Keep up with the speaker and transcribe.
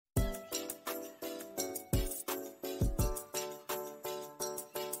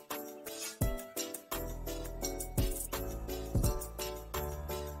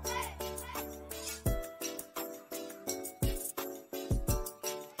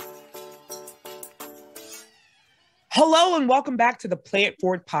Hello and welcome back to the Play It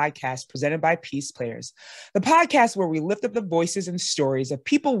Forward podcast presented by PeacePlayers, the podcast where we lift up the voices and stories of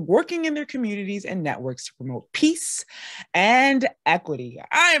people working in their communities and networks to promote peace and equity.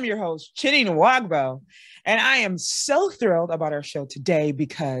 I am your host, Chidi Nwagbo, and I am so thrilled about our show today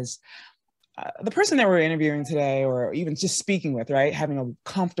because the person that we're interviewing today, or even just speaking with, right, having a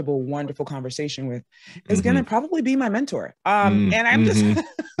comfortable, wonderful conversation with, is going to probably be my mentor. And I'm just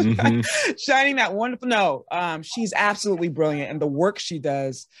shining that wonderful. No, she's absolutely brilliant, and the work she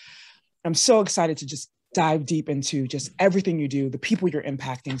does, I'm so excited to just dive deep into just everything you do, the people you're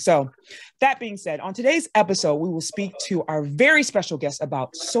impacting. So that being said, on today's episode, we will speak to our very special guest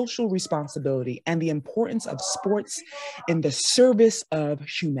about social responsibility and the importance of sports in the service of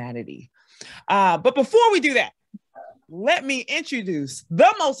humanity. But before we do that, let me introduce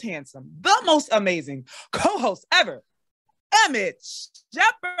the most handsome, the most amazing co-host ever, Emmett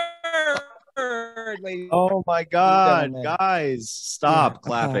Shepard. Oh my God, guys, stop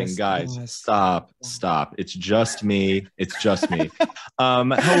clapping, guys. Stop. It's just me.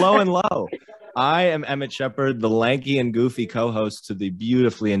 Hello and low. I am Emmett Shepard, the lanky and goofy co-host to the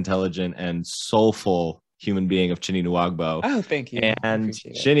beautifully intelligent and soulful human being of Chidi Nwagbo. Oh, thank you. And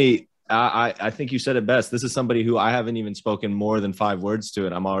Chidi, I think you said it best. This is somebody who I haven't even spoken more than 5 words to,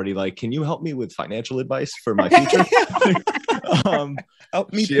 and I'm already like, can you help me with financial advice for my future?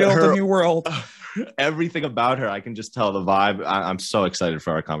 Help me build a new world. Everything about her, I can just tell the vibe. I'm so excited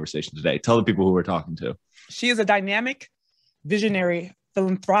for our conversation today. Tell the people who we're talking to. She is a dynamic, visionary,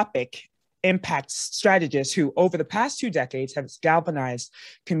 philanthropic impact strategist who, over the past 2 decades, has galvanized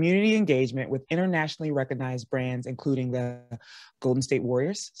community engagement with internationally recognized brands, including the Golden State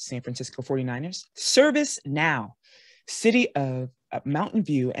Warriors, San Francisco 49ers, Service Now, City of Mountain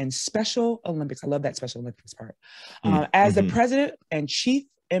View, and Special Olympics. I love that Special Olympics part. As the president and chief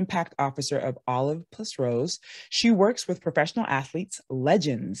impact officer of Oliver+Rose, she works with professional athletes,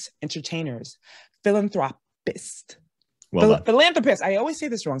 legends, entertainers, philanthropists. Philanthropist. I always say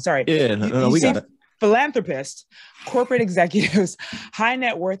this wrong. Sorry. Yeah, we got it. Philanthropists, corporate executives, high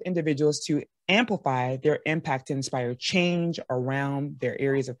net worth individuals to amplify their impact to inspire change around their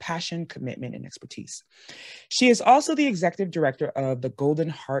areas of passion, commitment, and expertise. She is also the executive director of the Golden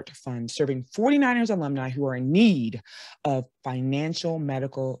Heart Fund, serving 49ers alumni who are in need of financial,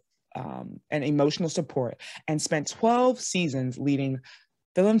 medical, and emotional support, and spent 12 seasons leading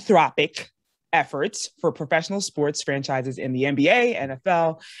philanthropic efforts for professional sports franchises in the NBA,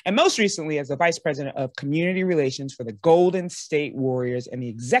 NFL, and most recently as the vice president of community relations for the Golden State Warriors and the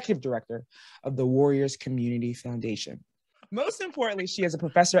executive director of the Warriors Community Foundation. Most importantly, she is a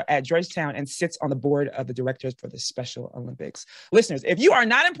professor at Georgetown and sits on the board of the directors for the Special Olympics. Listeners, if you are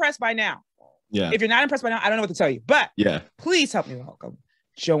not impressed by now, I don't know what to tell you, but please help me welcome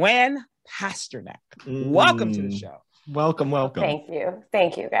Joanne Pasternack. Welcome to the show. Welcome.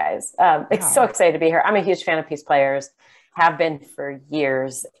 Thank you guys. It's so excited to be here. I'm a huge fan of PeacePlayers, have been for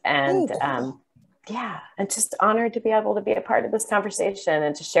years, and and just honored to be able to be a part of this conversation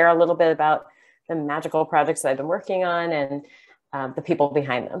and to share a little bit about the magical projects that I've been working on and the people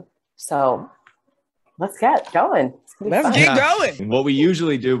behind them. So let's get going. Let's get going. What we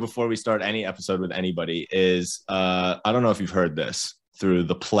usually do before we start any episode with anybody is, I don't know if you've heard this through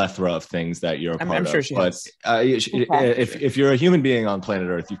the plethora of things that you're a part I'm sure of. She but if you're a human being on planet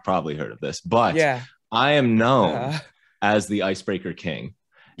Earth, you've probably heard of this. But I am known as the Icebreaker King.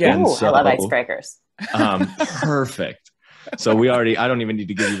 Yeah, so, I love icebreakers. Perfect. So I don't even need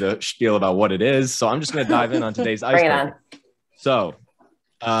to give you the spiel about what it is. So I'm just going to dive in on today's icebreaker. So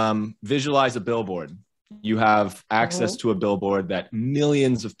visualize a billboard. You have access to a billboard that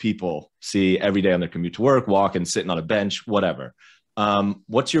millions of people see every day on their commute to work, walking, sitting on a bench, whatever.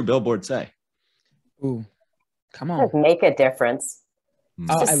 What's your billboard say? Ooh, come on. Make a difference.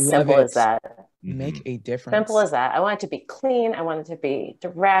 It's just simple as that. Make a difference. Simple as that. I want it to be clean. I want it to be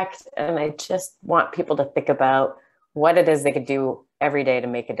direct. And I just want people to think about what it is they could do every day to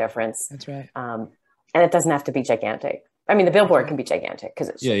make a difference. That's right. And it doesn't have to be gigantic. I mean, the billboard can be gigantic because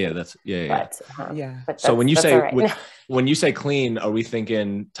it's But so when you say clean, are we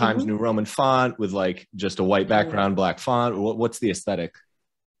thinking Times New Roman font with like just a white background, black font? Or what's the aesthetic?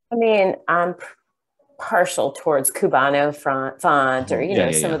 I mean, I'm partial towards Cubano font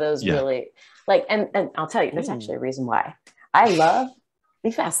or some of those really like. And I'll tell you, there's actually a reason why. You've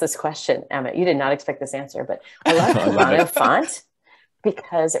asked this question, Emmett. You did not expect this answer, but I love Cubano font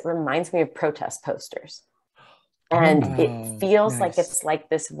because it reminds me of protest posters. And it feels like it's like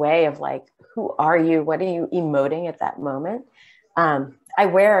this way of like, who are you? What are you emoting at that moment? I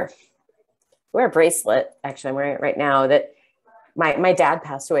wear a bracelet. Actually, I'm wearing it right now that my dad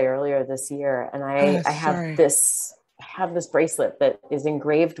passed away earlier this year. And I have this have this bracelet that is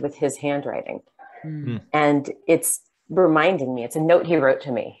engraved with his handwriting. Mm. And it's reminding me, it's a note he wrote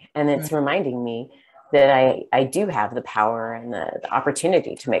to me, and it's reminding me that I do have the power and the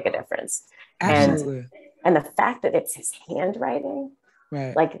opportunity to make a difference. Absolutely. And the fact that it's his handwriting,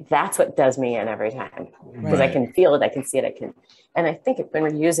 like that's what does me in every time, because I can feel it, I can see it, and I think when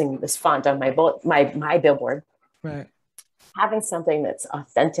we're using this font on my billboard, having something that's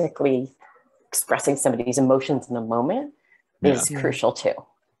authentically expressing somebody's emotions in the moment is crucial too.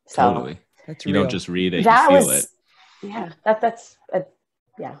 So totally. That's you real. don't just read it, you feel it. Yeah, that's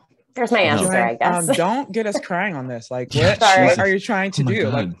there's my answer, Joanne, I guess. Don't get us crying on this. Like, what are you trying to do?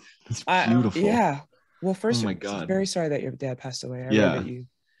 God. Like, that's beautiful. Yeah. Well, first, my God. I'm very sorry that your dad passed away. I read that you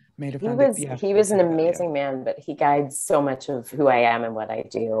made a He was an amazing man, but he guides so much of who I am and what I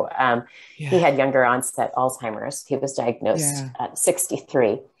do. He had younger onset Alzheimer's. He was diagnosed at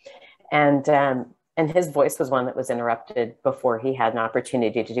 63. And his voice was one that was interrupted before he had an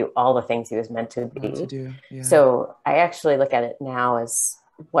opportunity to do all the things he was meant to be. So I actually look at it now as,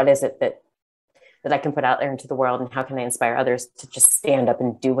 what is it that I can put out there into the world, and how can I inspire others to just stand up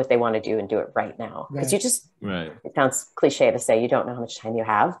and do what they want to do and do it right now? Because it sounds cliche to say you don't know how much time you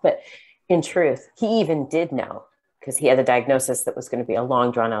have, but in truth, he even did know, because he had a diagnosis that was going to be a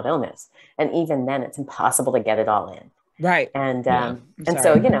long drawn out illness. And even then it's impossible to get it all in. Right. And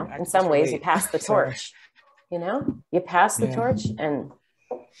so, in some ways you pass the torch, you pass the torch and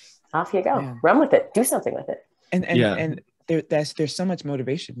off you go, run with it, do something with it. And there's so much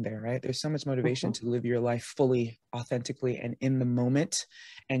motivation there, right? There's so much motivation to live your life fully, authentically, and in the moment,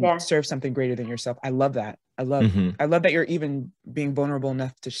 and serve something greater than yourself. I love that. I love that you're even being vulnerable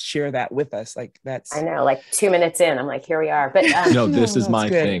enough to share that with us. Like that's, I know, like 2 minutes in, I'm like, here we are. But no, this is my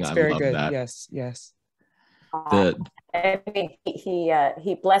thing. I love good. that. Yes. I mean,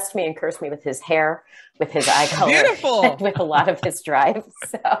 he blessed me and cursed me with his hair, with his eye color, and with a lot of his drive.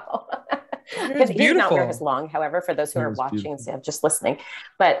 So he did not wear his long, however, for those who are watching instead of just listening.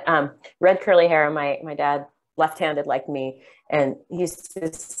 But red curly hair, and my dad left-handed like me, and he used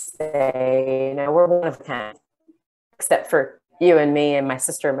to say, we're one of 10, except for you and me and my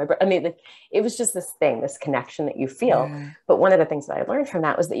sister and my brother. I mean, it was just this connection that you feel. But one of the things that I learned from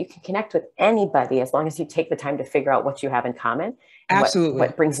that was that you can connect with anybody as long as you take the time to figure out what you have in common. And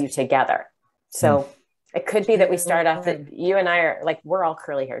what brings you together. So it could be that we start off that you and I are like, we're all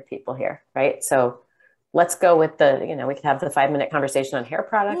curly haired people here, right? So let's go with we could have the 5-minute conversation on hair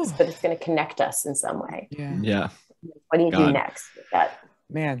products, but it's going to connect us in some way. Yeah. What do you do next with that?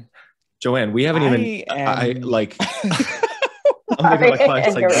 Man. Joanne, we haven't I'm thinking like,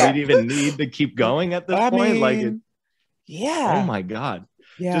 do we even need to keep going at this point? Oh my God.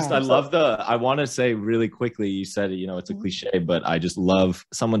 Yeah. I want to say really quickly, you said, it's a cliche, but I just love,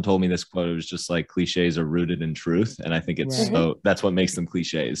 someone told me this quote. It was just like, cliches are rooted in truth. And I think it's that's what makes them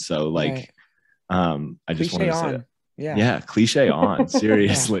cliches. So I just want to say that. Yeah. Cliche on,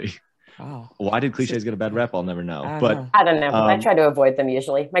 seriously. Wow. Why did cliches get a bad rep? I'll never know. I don't know. I try to avoid them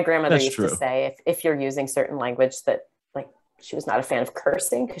usually. My grandmother used to say, if you're using certain language that, she was not a fan of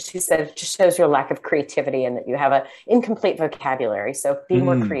cursing, because she said it just shows your lack of creativity and that you have an incomplete vocabulary. So be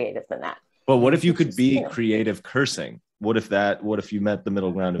more creative than that. But what if you could be creative cursing? What if you met the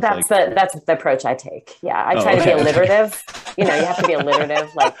middle ground of that's the approach I take. Yeah. I try to be alliterative. You have to be alliterative,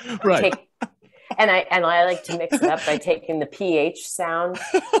 and I like to mix it up by taking the PH sound,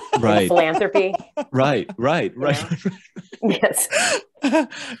 philanthropy. Right. Yes.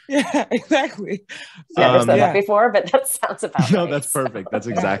 Yeah, exactly. Never said that before, but that sounds about right. No, that's perfect. That's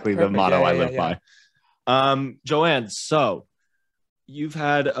exactly the motto I live by. Joanne, so you've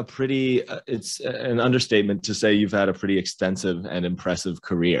had a pretty, it's an understatement to say you've had a pretty extensive and impressive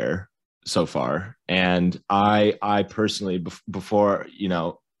career so far. And I personally, before,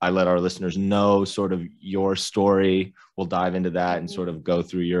 I let our listeners know sort of your story, we'll dive into that and sort of go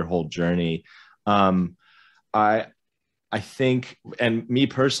through your whole journey. I think, and me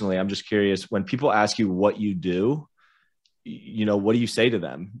personally, I'm just curious, when people ask you what you do, what do you say to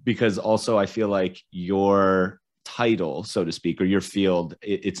them? Because also I feel like your title, so to speak, or your field,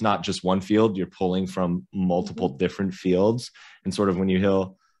 it's not just one field, you're pulling from multiple different fields. And sort of when you hear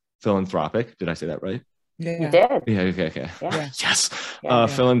philanthropic, did I say that right? Yeah. You did. Yeah. Okay. Yeah. Yes.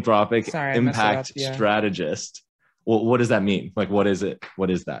 Philanthropic impact strategist. Well, what does that mean? Like, what is it?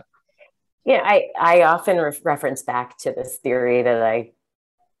 What is that? Yeah, I often reference back to this theory that I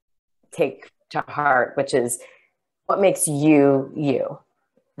take to heart, which is what makes you you.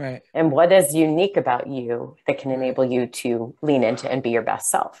 Right. And what is unique about you that can enable you to lean into and be your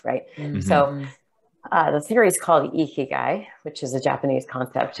best self, right? Mm-hmm. So the theory is called Ikigai, which is a Japanese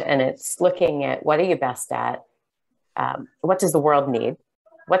concept, and it's looking at what are you best at, what does the world need?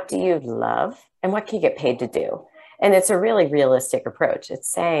 What do you love? And what can you get paid to do? And it's a really realistic approach. It's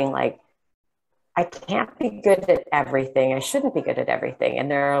saying like, I can't be good at everything. I shouldn't be good at everything. And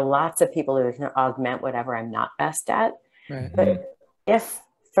there are lots of people who can augment whatever I'm not best at. Right. But if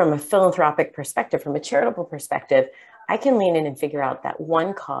from a philanthropic perspective, from a charitable perspective, I can lean in and figure out that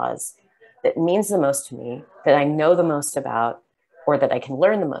one cause that means the most to me, that I know the most about, or that I can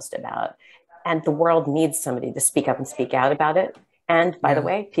learn the most about. And the world needs somebody to speak up and speak out about it. And by the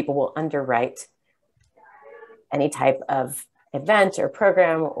way, people will underwrite any type of event or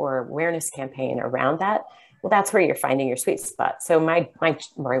program or awareness campaign around that. Well, that's where you're finding your sweet spot. So my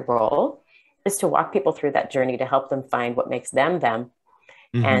role is to walk people through that journey to help them find what makes them them,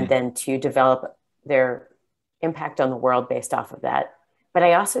 and then to develop their impact on the world based off of that. But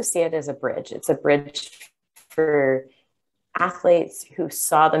I also see it as a bridge. It's a bridge for athletes who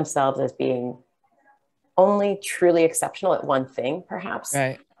saw themselves as being only truly exceptional at one thing, perhaps,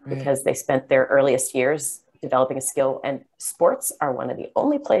 because they spent their earliest years developing a skill. And sports are one of the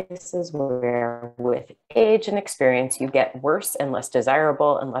only places where with age and experience, you get worse and less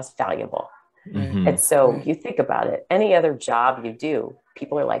desirable and less valuable. And so you think about it, any other job you do,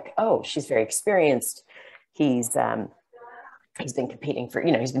 people are like, oh, she's very experienced. He's been competing for,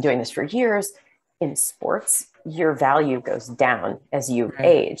 he's been doing this for years. In sports, your value goes down as you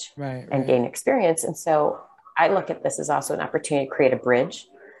age and gain experience. And so I look at this as also an opportunity to create a bridge.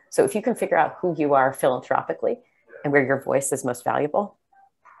 So if you can figure out who you are philanthropically and where your voice is most valuable,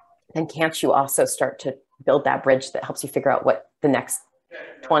 then can't you also start to build that bridge that helps you figure out what the next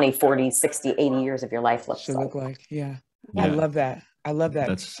 20, 40, 60, 80 years of your life looks like. Yeah. I love that. I love that.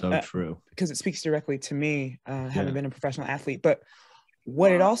 That's so true. Because it speaks directly to me, having been a professional athlete. But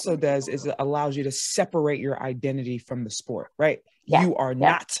what it also does is it allows you to separate your identity from the sport, right? Yeah. You are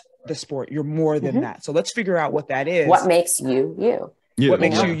not the sport. You're more than that. So let's figure out what that is. What makes you, you. What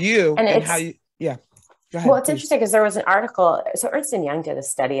makes you, and how you, Go ahead, well, it's interesting because there was an article. So Ernst & Young did a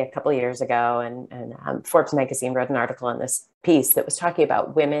study a couple of years ago, and Forbes magazine wrote an article on this piece that was talking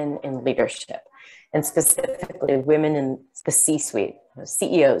about women in leadership, and specifically women in the C-suite,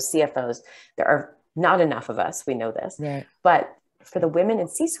 CEOs, CFOs. There are not enough of us. We know this, but for the women in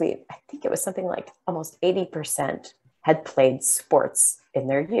C-suite, I think it was something like almost 80% had played sports in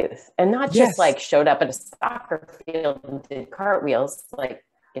their youth, and not just like showed up at a soccer field and did cartwheels like,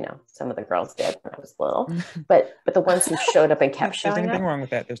 some of the girls did when I was little, but the ones who showed up and kept showing up. There's nothing wrong with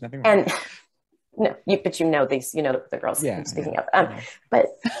that. There's nothing wrong. And no, these, the girls speaking of. But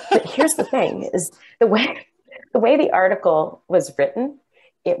here's the thing: is the way the article was written,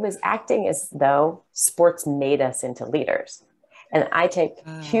 it was acting as though sports made us into leaders, and I take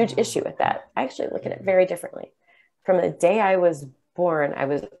huge issue with that. I actually look at it very differently. From the day I was born, I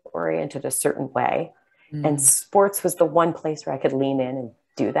was oriented a certain way, and sports was the one place where I could lean in and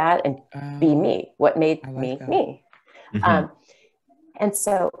do that and be me, what made me that. me. And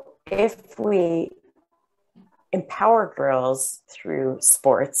so if we empower girls through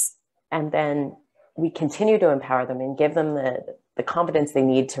sports, and then we continue to empower them and give them the confidence they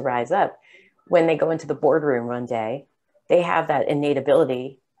need to rise up, when they go into the boardroom one day, they have that innate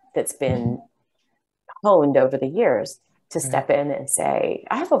ability that's been honed over the years to step in and say,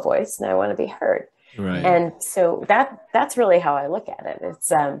 I have a voice and I want to be heard. And so that's really how I look at it.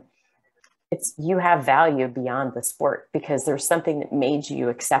 It's you have value beyond the sport because there's something that made you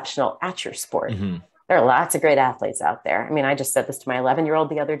exceptional at your sport. There are lots of great athletes out there. I mean, I just said this to my 11-year-old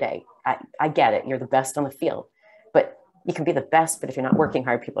the other day. I get it. You're the best on the field, but you can be the best, but if you're not working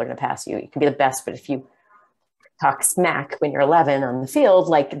hard, people are going to pass you. You can be the best, but if you talk smack when you're 11 on the field,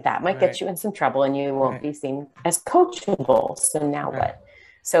 like that might get you in some trouble and you won't be seen as coachable. So now what?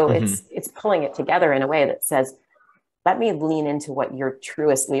 So it's pulling it together in a way that says, let me lean into what your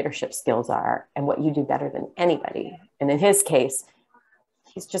truest leadership skills are and what you do better than anybody. And in his case,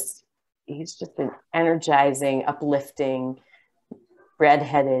 he's just an energizing, uplifting,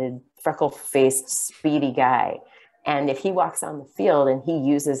 red-headed, freckle-faced, speedy guy. And if he walks on the field and he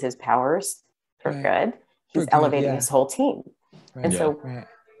uses his powers for good, he's elevating his whole team. And so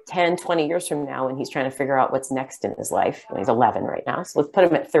 10, 20 years from now, when he's trying to figure out what's next in his life, he's 11 right now. So let's put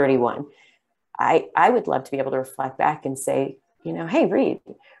him at 31. I would love to be able to reflect back and say, hey, Reed,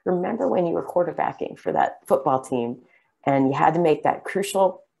 remember when you were quarterbacking for that football team and you had to make that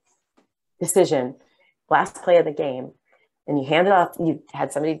crucial decision, last play of the game, and you handed off, you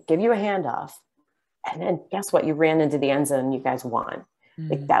had somebody give you a handoff, and then guess what? You ran into the end zone and you guys won.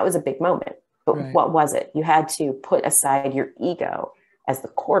 Like that was a big moment. But what was it? You had to put aside your ego as the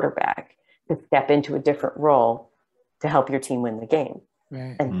quarterback to step into a different role to help your team win the game.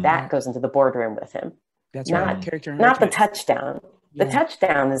 And that goes into the boardroom with him. That's not, right. Character not the touchdown. Yeah. The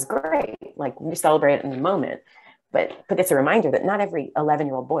touchdown is great. Like we celebrate it in the moment, but it's a reminder that not every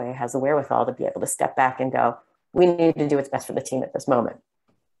 11-year-old boy has the wherewithal to be able to step back and go, we need to do what's best for the team at this moment.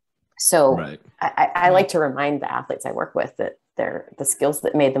 So right. I like to remind the athletes I work with that the skills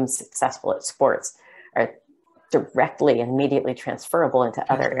that made them successful at sports are directly and immediately transferable into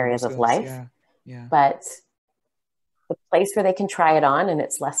other areas of life. Yeah. Yeah. But the place where they can try it on and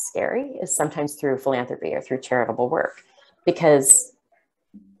it's less scary is sometimes through philanthropy or through charitable work, because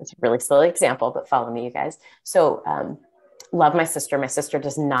it's a really silly example, but follow me, you guys. So love my sister. My sister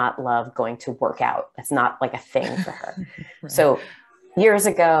does not love going to work out. It's not like a thing for her. Right. So years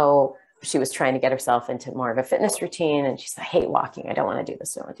ago, she was trying to get herself into more of a fitness routine. And she's like, I hate walking. I don't want to do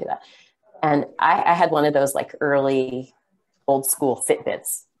this. I don't want to do that. And I had one of those like early old school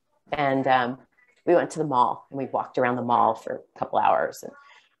Fitbits. And we went to the mall and we walked around the mall for a couple hours and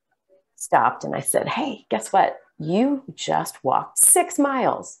stopped. And I said, hey, guess what? You just walked 6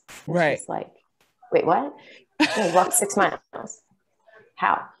 miles. And right. She's like, wait, what? I walked 6 miles.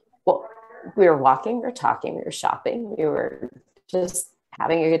 How? Well, we were walking, we were talking, we were shopping, we were just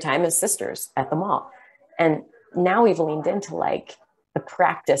having a good time as sisters at the mall. And now we've leaned into like the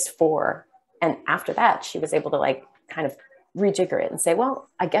practice for, and after that, she was able to like kind of rejigger it and say, well,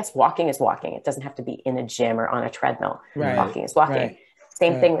 I guess walking is walking. It doesn't have to be in a gym or on a treadmill. Right. Walking is walking. Right.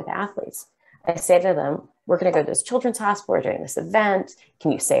 Same thing with athletes. I say to them, we're going to go to this children's hospital. We're doing this event.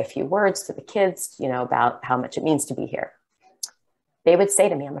 Can you say a few words to the kids, about how much it means to be here? They would say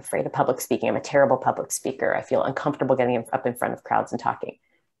to me, I'm afraid of public speaking. I'm a terrible public speaker. I feel uncomfortable getting up in front of crowds and talking.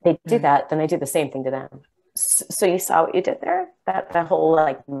 They do that, then I do the same thing to them. So you saw what you did there? That whole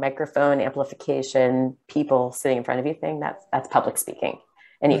like microphone amplification, people sitting in front of you thing, that's public speaking.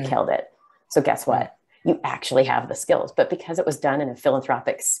 And you killed it. So guess what? You actually have the skills. But because it was done in a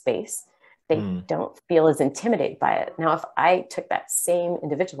philanthropic space, they don't feel as intimidated by it. Now, if I took that same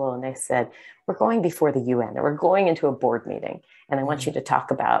individual and I said, we're going before the UN or we're going into a board meeting and I want you to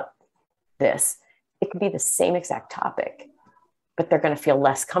talk about this, it could be the same exact topic, but they're going to feel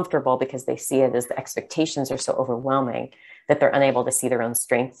less comfortable because they see it as the expectations are so overwhelming that they're unable to see their own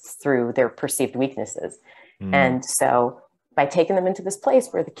strengths through their perceived weaknesses. And so by taking them into this place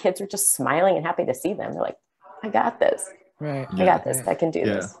where the kids are just smiling and happy to see them, they're like, I got this. Right. I got this. I can do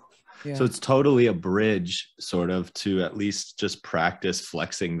this. Yeah. So it's totally a bridge sort of to at least just practice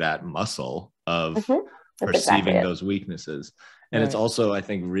flexing that muscle of perceiving those weaknesses. And it's also, I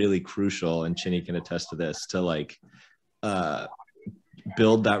think, really crucial, and Chinny can attest to this, to like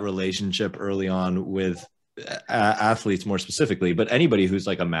build that relationship early on with athletes more specifically, but anybody who's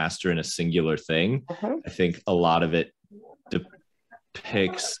like a master in a singular thing. I think a lot of it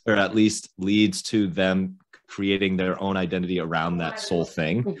depicts, or at least leads to them creating their own identity around that sole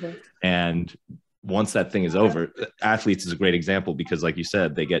thing. And once that thing is over, athletes is a great example because like you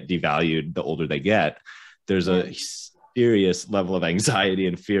said, they get devalued the older they get. There's a serious level of anxiety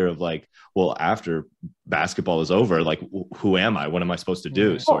and fear of like, well, after basketball is over, like, who am I? What am I supposed to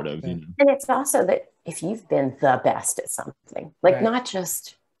do? Sort of. And it's also that if you've been the best at something, like not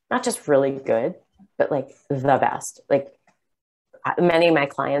just really good, but like the best, like many of my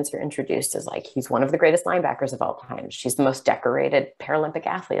clients are introduced as like, he's one of the greatest linebackers of all time. She's the most decorated Paralympic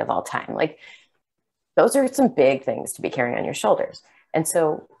athlete of all time. Like those are some big things to be carrying on your shoulders. And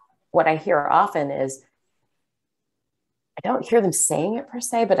so what I hear often is, I don't hear them saying it per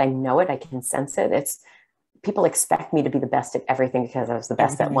se, but I know it, I can sense it. It's people expect me to be the best at everything because I was the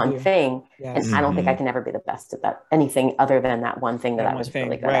best at one thing. Yes. And I don't think I can ever be the best at that anything other than that one thing that I was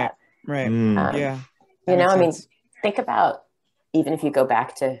really good at. Right. I mean, think about, even if you go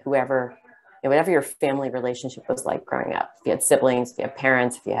back to whoever, whatever your family relationship was like growing up, if you had siblings, if you had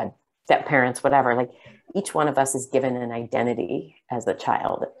parents, if you had step parents, whatever, like each one of us is given an identity as a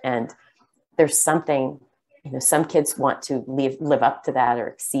child. And there's something, some kids want to live up to that or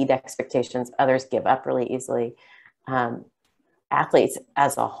exceed expectations. Others give up really easily. Athletes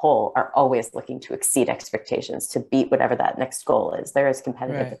as a whole are always looking to exceed expectations, to beat whatever that next goal is. They're as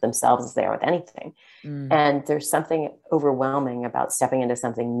competitive with themselves as they are with anything. And there's something overwhelming about stepping into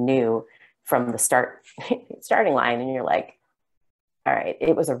something new from the starting line. And you're like, all right,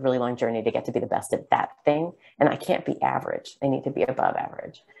 it was a really long journey to get to be the best at that thing. And I can't be average. I need to be above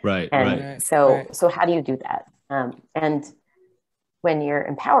average. So how do you do that? And when you're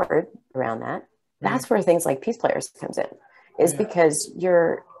empowered around that, that's where things like PeacePlayers comes in. Is because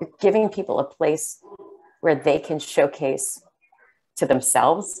you're giving people a place where they can showcase to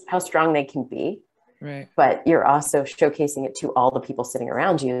themselves how strong they can be. Right. But you're also showcasing it to all the people sitting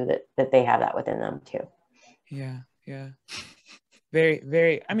around you that they have that within them too. Yeah. Yeah. Very,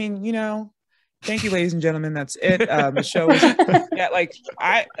 very, I mean, Thank you, ladies and gentlemen. That's it. The show was, yeah, like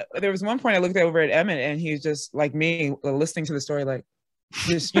there was one point I looked over at Emmett and he was just like me listening to the story, like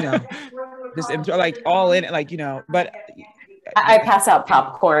just, just like all in it, like, but I pass out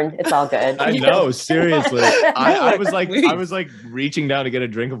popcorn. It's all good. I know, seriously. I was like reaching down to get a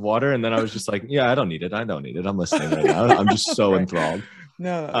drink of water, and then I was just like, yeah, I don't need it. I'm listening right now. I'm just so enthralled.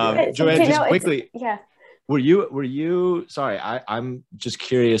 No, Joanne, just quickly. Yeah. Were you? Sorry, I'm just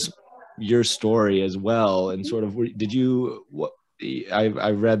curious. Your story as well, and sort of did you? What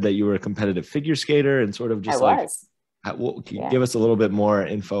I read that you were a competitive figure skater, and sort of just give us a little bit more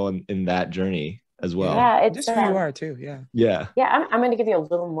info in that journey as well. Yeah, it's just who you are too. Yeah. I'm going to give you a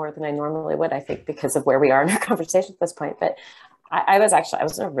little more than I normally would, I think, because of where we are in our conversation at this point. But I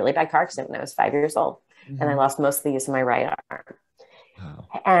was in a really bad car accident when I was 5 years old, and I lost most of the use of my right arm. Wow.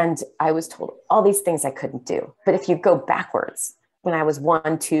 And I was told all these things I couldn't do. But if you go backwards, when I was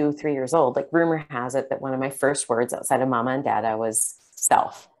 1, 2, 3 years old, like rumor has it that one of my first words outside of mama and dada was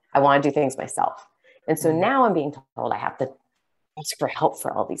self. I want to do things myself. And so now I'm being told I have to ask for help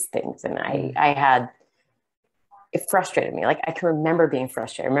for all these things. And it frustrated me. Like I can remember being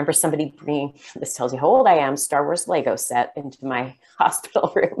frustrated. I remember somebody bringing, this tells you how old I am, Star Wars Lego set into my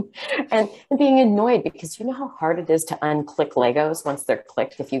hospital room and being annoyed because you know how hard it is to unclick Legos once they're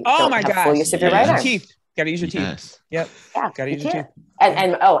clicked if you don't have full use of your right arm. Got to use your teeth. Yep. Yeah. Got to use your teeth.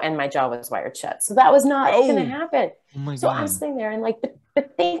 And my jaw was wired shut. So that was not going to happen. Oh my so God. I'm sitting there and like,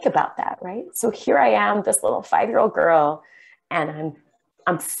 but think about that, right? So here I am, this little 5-year-old girl, and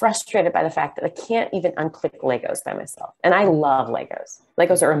I'm frustrated by the fact that I can't even unclick Legos by myself. And I love Legos.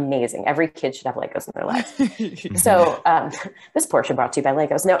 Legos are amazing. Every kid should have Legos in their lives. So this portion brought to you by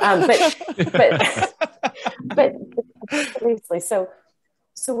Legos. No, but seriously,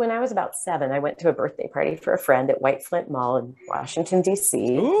 so when I was about 7, I went to a birthday party for a friend at White Flint Mall in Washington,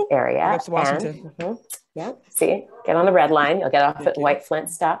 D.C. area. That's Washington. Yeah, see, get on the red line. You'll get off at White Flint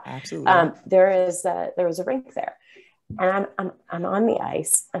stop. Absolutely. There was a rink there, and I'm on the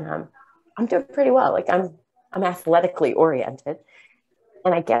ice, and I'm doing pretty well. Like I'm athletically oriented,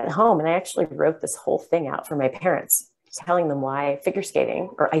 and I get home, and I actually wrote this whole thing out for my parents, telling them why figure skating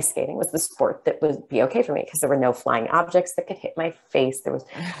or ice skating was the sport that would be okay for me because there were no flying objects that could hit my face.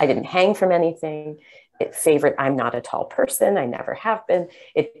 I didn't hang from anything. It favored, I'm not a tall person. I never have been.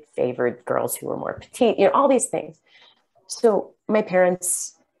 It favored girls who were more petite, all these things. So my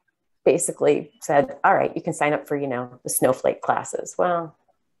parents basically said, all right, you can sign up for, the snowflake classes. Well,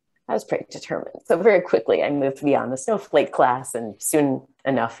 I was pretty determined. So very quickly I moved beyond the snowflake class and soon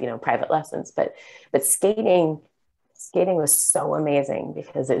enough, private lessons, but skating was so amazing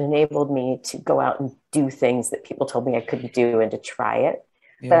because it enabled me to go out and do things that people told me I couldn't do and to try it.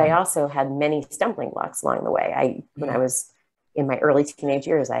 Yeah. But I also had many stumbling blocks along the way. When I was in my early teenage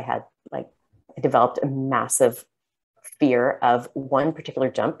years, I developed a massive fear of one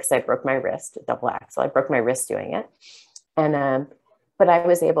particular jump because I broke my wrist, a double axel. I broke my wrist doing it. And, but I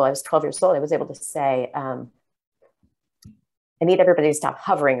was 12 years old. I was able to say, I need everybody to stop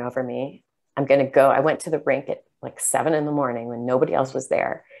hovering over me. I'm going to go. I went to the rink at like 7 a.m. when nobody else was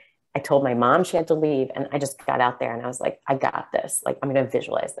there. I told my mom she had to leave, and I just got out there and I was like, I got this. Like, I'm going to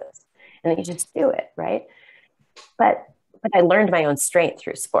visualize this. And then you just do it. Right. But I learned my own strength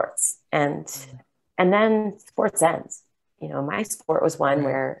through sports, and then sports ends. My sport was one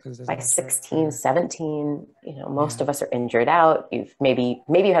where by 16, 17, most of us are injured out. Maybe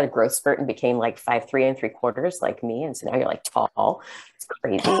you had a growth spurt and became like 5'3 3/4 like me. And so now you're like tall. It's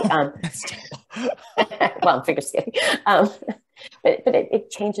crazy. Well, I'm figure skating. But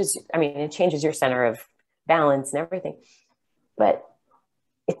it changes. It changes your center of balance and everything. But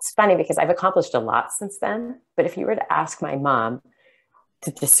it's funny because I've accomplished a lot since then. But if you were to ask my mom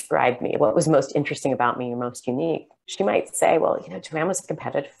to describe me, what was most interesting about me or most unique, she might say, well, Joanne was a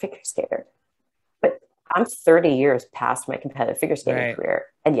competitive figure skater. But I'm 30 years past my competitive figure skating career,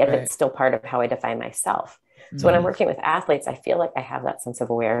 and yet it's still part of how I define myself. So when I'm working with athletes, I feel like I have that sense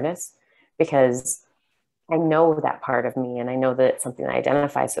of awareness because I know that part of me, and I know that it's something that I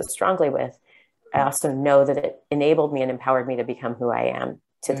identify so strongly with. I also know that it enabled me and empowered me to become who I am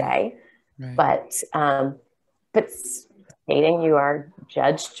today. But skating, you are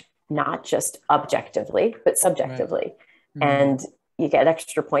judged not just objectively, but subjectively. And you get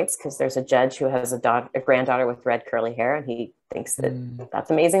extra points because there's a judge who has a granddaughter with red curly hair, and he thinks that that's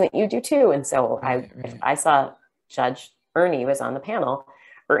amazing that you do too. And so if I saw Judge Ernie was on the panel,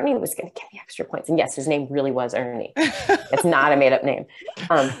 Ernie was going to give me extra points. And yes, his name really was Ernie. It's not a made up name.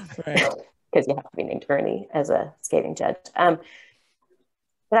 Because you have to be named Ernie as a skating judge. But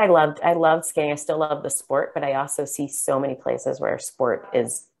I loved skating. I still love the sport, but I also see so many places where sport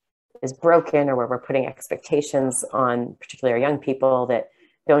is is broken, or where we're putting expectations on particularly our young people that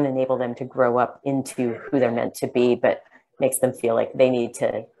don't enable them to grow up into who they're meant to be, but makes them feel like they need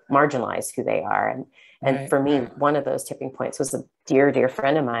to marginalize who they are. And for me, one of those tipping points was a dear, dear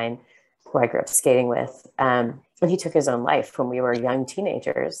friend of mine who I grew up skating with. And he took his own life when we were young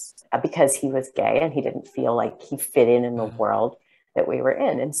teenagers because he was gay and he didn't feel like he fit in the world that we were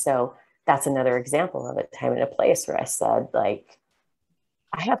in. And so that's another example of a time and a place where I said, like,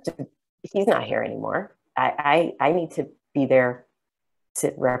 he's not here anymore. I need to be there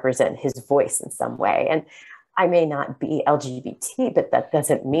to represent his voice in some way. And I may not be LGBT, but that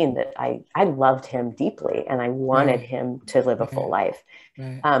doesn't mean that I loved him deeply and I wanted him to live a full life.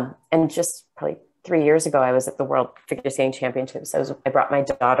 And just probably 3 years ago, I was at the World Figure Skating Championships. I brought my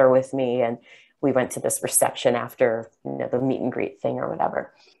daughter with me, and we went to this reception after, the meet and greet thing or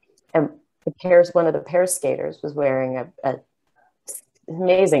whatever. And one of the pairs skaters was wearing a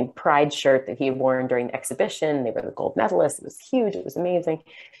amazing pride shirt that he had worn during the exhibition. They were the gold medalists. It was huge. It was amazing.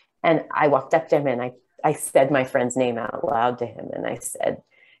 And I walked up to him and I said my friend's name out loud to him. And I said,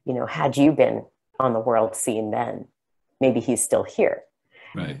 had you been on the world scene then, maybe he's still here.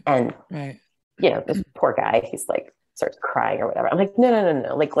 Right. And, this poor guy, he's like, starts crying or whatever. I'm like,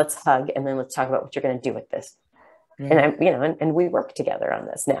 no. Like, let's hug. And then let's talk about what you're going to do with this. And and we work together on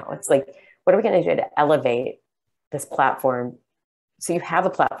this now. It's like, what are we going to do to elevate this platform? So you have a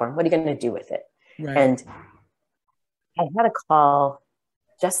platform. What are you going to do with it? Right. And I had a call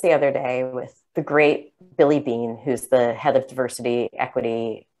just the other day with the great Billy Bean, who's the head of diversity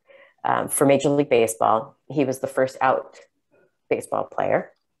equity for Major League Baseball. He was the first out baseball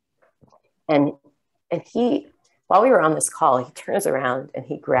player. And he, while we were on this call, he turns around and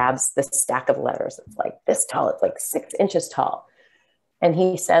he grabs this stack of letters. It's like this tall. It's like 6 inches tall. And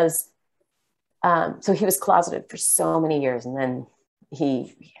he says, so he was closeted for so many years. And then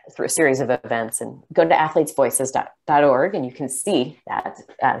he, through a series of events, and go to athletesvoices.org and you can see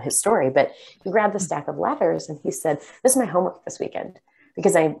that his story. But he grabbed the stack of letters and he said, this is my homework this weekend,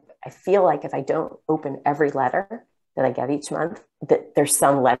 because I feel like if I don't open every letter that I get each month, that there's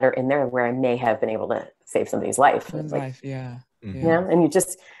some letter in there where I may have been able to save somebody's life. And you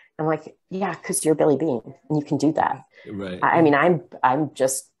just, I'm like, yeah, because you're Billy Bean and you can do that. Right. I mean, I'm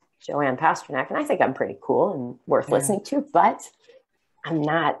just Joanne Pasternack, and I think I'm pretty cool and worth listening to, but I'm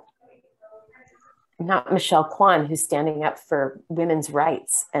not Michelle Kwan, who's standing up for women's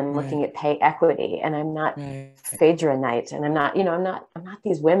rights and looking at pay equity. And I'm not Phaedra Knight. And I'm not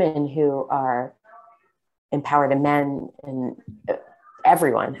these women who are empowered, and men and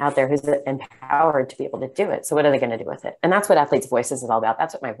everyone out there who's empowered to be able to do it. So what are they going to do with it? And that's what Athletes Voices is all about.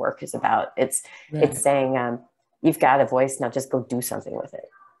 That's what my work is about. It's saying, you've got a voice, now just go do something with it.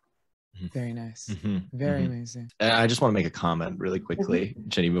 Very nice. Very amazing. And I just want to make a comment really quickly,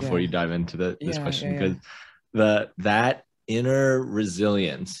 Jenny, before you dive into this question, because that inner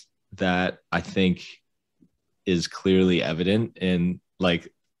resilience that I think is clearly evident in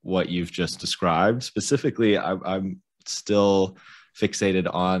like what you've just described. Specifically, I'm still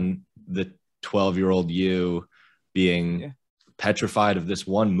fixated on the 12-year-old you being petrified of this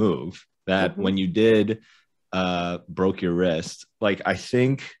one move that when you did broke your wrist. Like, I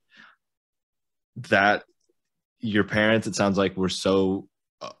think that your parents, it sounds like, were so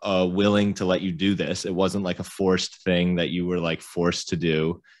willing to let you do this. It wasn't like a forced thing that you were like forced to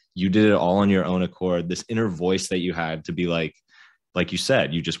do. You did it all on your own accord. This inner voice that you had to be like you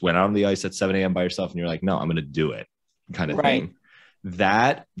said, you just went out on the ice at 7 a.m. by yourself and you're like, no, I'm going to do it kind of thing.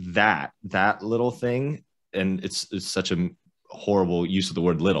 That little thing. And it's such a horrible use of the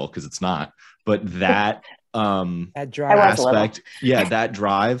word little, because it's not, but that drive aspect, that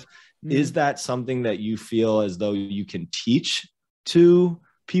drive, is that something that you feel as though you can teach to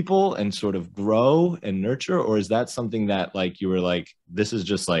people and sort of grow and nurture? Or is that something that like you were like, this is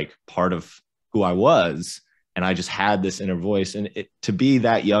just like part of who I was, and I just had this inner voice? And to be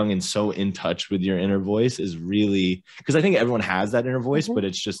that young and so in touch with your inner voice is really, because I think everyone has that inner voice, but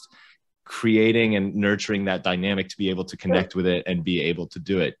it's just creating and nurturing that dynamic to be able to connect with it and be able to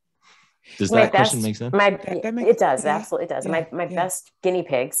do it. Does that question make sense? It does. It absolutely does. My best guinea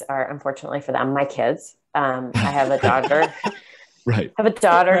pigs are, unfortunately for them, my kids. I have a daughter. Right. I have a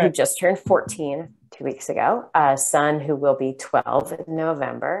daughter who just turned 14 2 weeks ago, a son who will be 12 in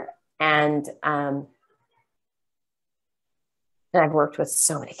November. And I've worked with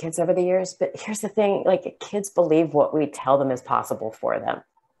so many kids over the years, but here's the thing, like, kids believe what we tell them is possible for them.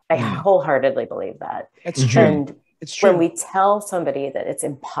 I wholeheartedly believe that. It's true. And it's true. when we tell somebody that it's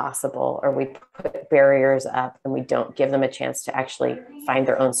impossible, or we put barriers up and we don't give them a chance to actually find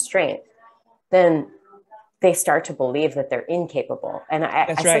their own strength, then they start to believe that they're incapable. And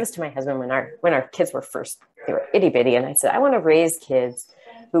I said this to my husband when our kids were they were itty bitty. And I said, I want to raise kids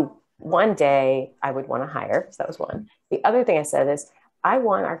who one day I would want to hire. So that was one. The other thing I said is, I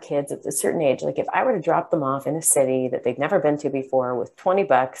want our kids at a certain age, like if I were to drop them off in a city that they've never been to before with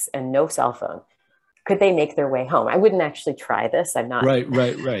 $20 and no cell phone, could they make their way home? I wouldn't actually try this. I'm not. Right.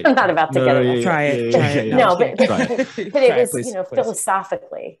 I'm not about to get it. Try it. No, but it was, please.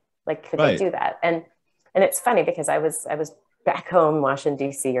 Philosophically, like, could they do that? And it's funny because I was back home in Washington,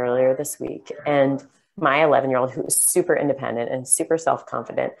 D.C. earlier this week, and my 11-year-old, who was super independent and super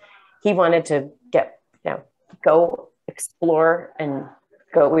self-confident, he wanted to go explore and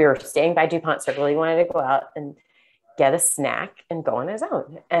go. We were staying by DuPont Circle. He wanted to go out and get a snack and go on his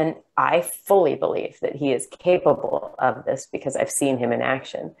own. And I fully believe that he is capable of this because I've seen him in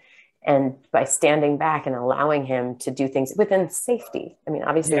action. And by standing back and allowing him to do things within safety, I mean,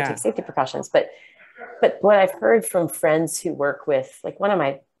 obviously we take safety precautions, but what I've heard from friends who work with, like one of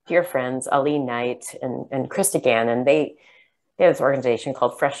my dear friends, Ali Knight and Krista Gannon, they have this organization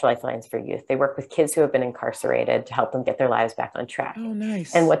called Fresh Lifelines for Youth. They work with kids who have been incarcerated to help them get their lives back on track. Oh,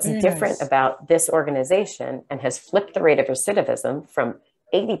 nice. And what's different about this organization and has flipped the rate of recidivism from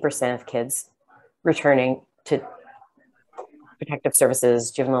 80% of kids returning to protective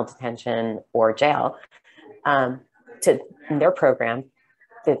services, juvenile detention, or jail, to their program,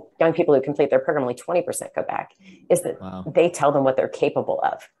 the young people who complete their program, only 20% go back, is that they tell them what they're capable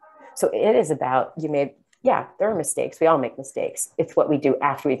of. So it is about, there are mistakes. We all make mistakes. It's what we do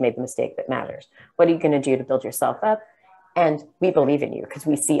after we've made the mistake that matters. What are you going to do to build yourself up? And we believe in you because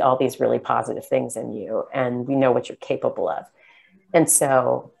we see all these really positive things in you and we know what you're capable of. And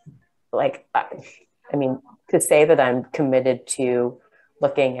so, like, I mean, to say that I'm committed to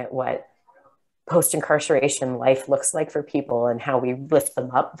looking at what post-incarceration life looks like for people and how we lift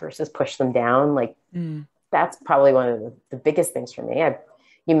them up versus push them down, like that's probably one of the biggest things for me.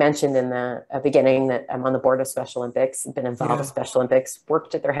 You mentioned in the beginning that I'm on the board of Special Olympics, been involved with Special Olympics,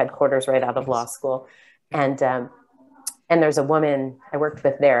 worked at their headquarters right out of law school. And there's a woman I worked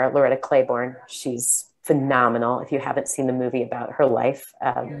with there, Loretta Claiborne. She's phenomenal. If you haven't seen the movie about her life,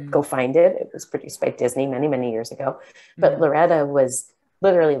 go find it. It was produced by Disney many, many years ago. But Loretta was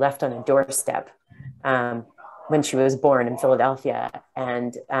literally left on a doorstep when she was born in Philadelphia.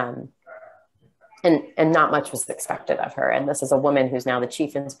 And not much was expected of her. And this is a woman who's now the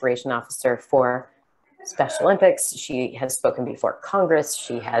Chief Inspiration Officer for Special Olympics. She has spoken before Congress.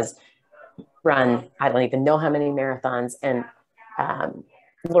 She has run, I don't even know how many marathons. And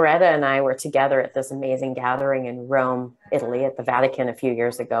Loretta and I were together at this amazing gathering in Rome, Italy, at the Vatican a few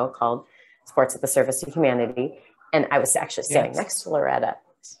years ago called Sports at the Service of Humanity. And I was actually standing next to Loretta.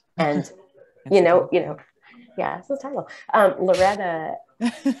 And, it's the title.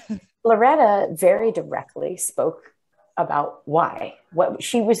 Loretta very directly spoke about why.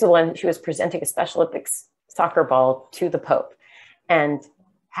 She was presenting a Special Olympics soccer ball to the Pope and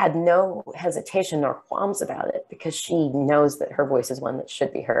had no hesitation nor qualms about it because she knows that her voice is one that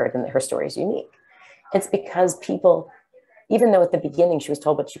should be heard and that her story is unique. It's because people, even though at the beginning she was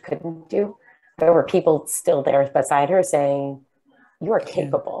told what she couldn't do, there were people still there beside her saying, you are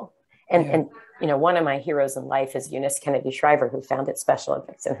capable. And one of my heroes in life is Eunice Kennedy Shriver, who founded Special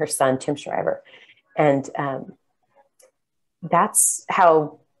Olympics, and her son, Tim Shriver. And that's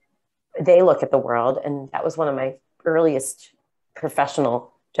how they look at the world. And that was one of my earliest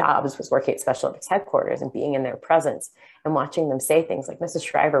professional jobs, was working at Special Olympics headquarters and being in their presence and watching them say things like Mrs.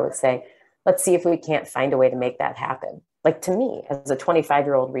 Shriver would say, let's see if we can't find a way to make that happen. Like, to me, as a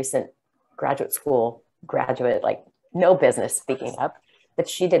 25-year-old recent graduate school graduate, like no business speaking up, but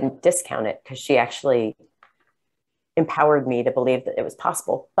she didn't discount it because she actually empowered me to believe that it was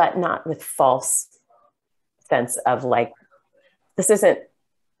possible, but not with false sense of like, this isn't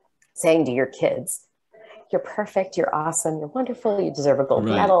saying to your kids, you're perfect, you're awesome, you're wonderful, you deserve a gold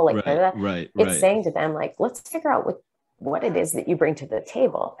medal. Like, it's saying to them, like, let's figure out what it is that you bring to the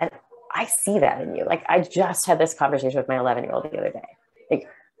table. And I see that in you. Like, I just had this conversation with my 11-year-old the other day. Like,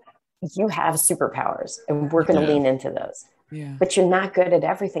 you have superpowers and we're going to lean into those. Yeah. But you're not good at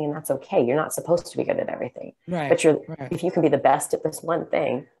everything, and that's okay. You're not supposed to be good at everything. Right. But if you can be the best at this one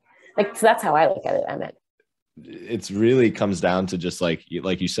thing, like, so that's how I look at it, Emmett. It's really comes down to just like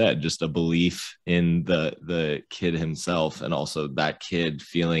you said, just a belief in the kid himself, and also that kid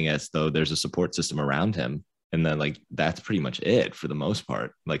feeling as though there's a support system around him. And then, like, that's pretty much it for the most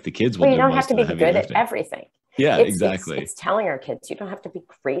part. Like, the kids will do most of the heavy lifting. You don't have to be good at everything. Yeah, exactly. It's telling our kids, you don't have to be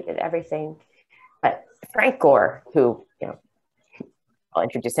great at everything. But Frank Gore, who, I'll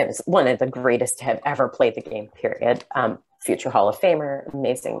introduce him, as one of the greatest to have ever played the game, period. Future Hall of Famer,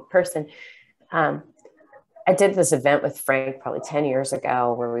 amazing person. I did this event with Frank probably 10 years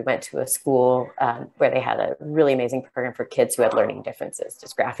ago where we went to a school where they had a really amazing program for kids who had learning differences,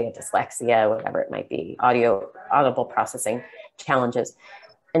 dysgraphia, dyslexia, whatever it might be, audible processing challenges.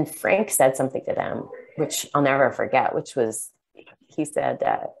 And Frank said something to them, which I'll never forget, which was, he said,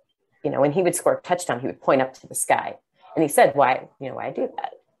 when he would score a touchdown, he would point up to the sky. And he said, why I do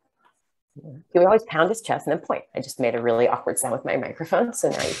that? He would always pound his chest and then point. I just made a really awkward sound with my microphone, so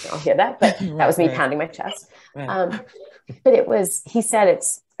now you can all hear that. But that was me pounding my chest. Right. But he said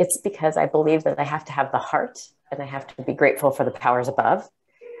it's because I believe that I have to have the heart and I have to be grateful for the powers above.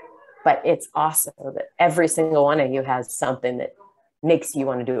 But it's also that every single one of you has something that makes you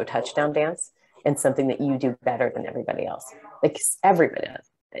want to do a touchdown dance and something that you do better than everybody else. Like everybody does.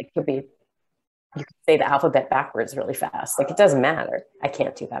 It could be, you could say the alphabet backwards really fast. Like it doesn't matter. I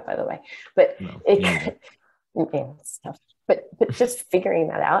can't do that, by the way. But it's tough. But just figuring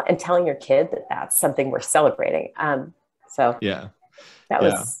that out and telling your kid that that's something we're celebrating. That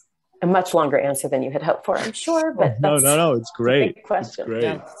was a much longer answer than you had hoped for, I'm sure. But no, it's great. Big question. It's great.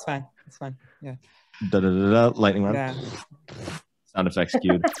 Yeah, it's fine. It's fine. Yeah. Lightning round. Yeah. Sound effects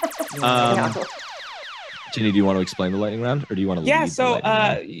cued. Ginny, do you want to explain the lightning round, or do you want to? Yeah. So,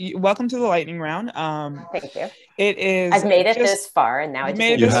 welcome to the lightning round. Thank you. It is. I've made it this far, and now I just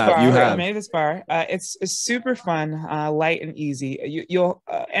made it this far. You have made it this far. It's super fun, light and easy.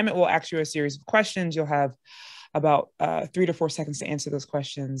 Emmett will ask you a series of questions. You'll have about 3 to 4 seconds to answer those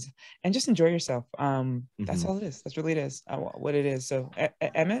questions, and just enjoy yourself. That's all it is. That's really it is. What it is. So,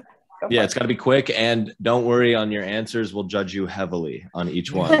 Emmett. Yeah, it's got to be quick, and don't worry on your answers. We'll judge you heavily on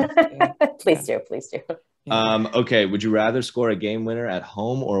each one. Please do. Okay, would you rather score a game winner at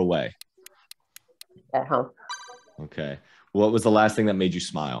home or away? At home. Okay. What was the last thing that made you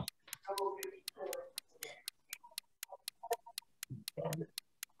smile?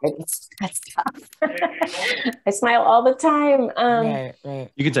 That's tough. I smile all the time.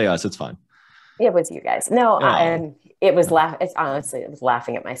 Right. You can say us. It's fine. It was you guys. No, and it was honestly, it was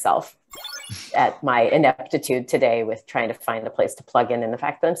laughing at myself at my ineptitude today with trying to find a place to plug in and the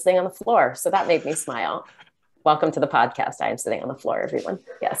fact that I'm sitting on the floor. So that made me smile. Welcome to the podcast. I am sitting on the floor, everyone.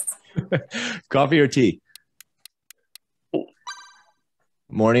 Yes. Coffee or tea? Tea.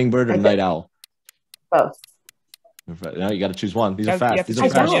 Morning bird or night owl? Both. No, you got to choose one. These are fast. I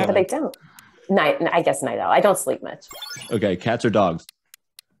don't, but I don't. I guess night owl. I don't sleep much. Okay. Cats or dogs?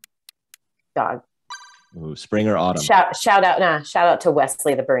 Dog. Ooh, spring or autumn? Shout out to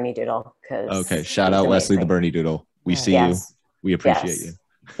Wesley the Bernie Doodle. Okay. Shout out Wesley the Bernie Doodle. We see you. We appreciate you.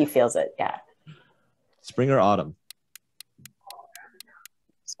 He feels it. Yeah. Spring or autumn?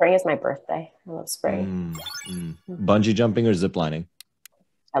 Spring is my birthday. I love spring. Bungee jumping or zip lining?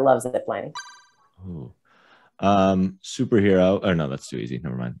 I love zip lining. Ooh. Superhero. Oh no, that's too easy.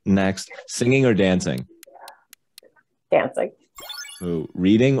 Never mind. Next, singing or dancing? Dancing. Ooh.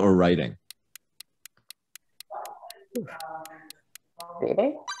 Reading or writing?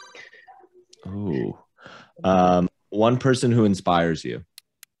 Reading. Ooh. One person who inspires you.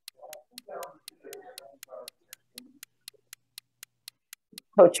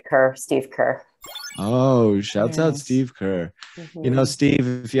 Coach Kerr, Steve Kerr. Oh, shouts out Steve Kerr.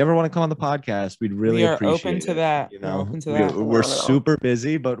 Steve, if you ever want to come on the podcast, we'd really appreciate it. Open to that. We're super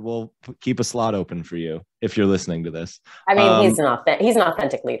busy, but we'll keep a slot open for you if you're listening to this. I mean, he's an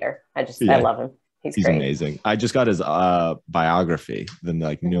authentic leader. I love him. He's great. Amazing. I just got his biography,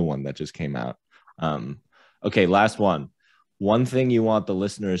 the new one that just came out. Okay, last one. One thing you want the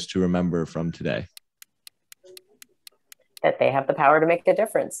listeners to remember from today. That they have the power to make a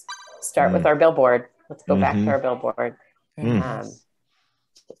difference. Start with our billboard. Let's go back to our billboard. Just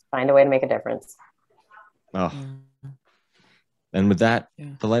find a way to make a difference. Oh. And with that,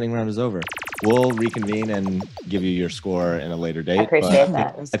 the lightning round is over. We'll reconvene and give you your score in a later date. I appreciate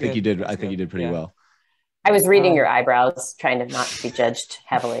that. I think you did. I think you did pretty well. I was reading your eyebrows, trying to not be judged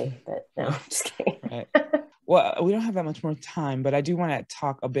heavily, but no, I'm just kidding. Right. Well, we don't have that much more time, but I do want to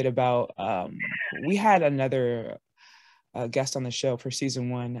talk a bit about. We had another guest on the show for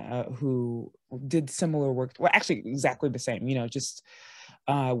season 1 who did similar work. Well, actually, exactly the same. Just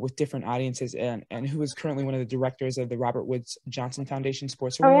with different audiences, and who is currently one of the directors of the Robert Woods Johnson Foundation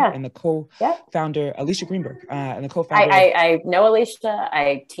Sports Award, and the co-founder Alisha Greenberg, and the co-founder. I know Alisha.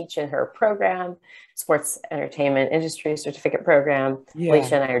 I teach in her program, Sports Entertainment Industry Certificate Program.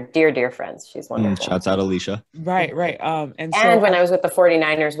 Alisha and I are dear friends. She's wonderful. Shouts out Alisha. Right. And when I was with the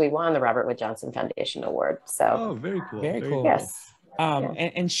 49ers, we won the Robert Wood Johnson Foundation Award. So very cool. Very cool. Yes.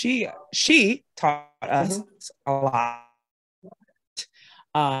 And she taught us a lot.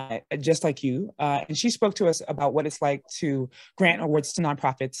 just like you. And she spoke to us about what it's like to grant awards to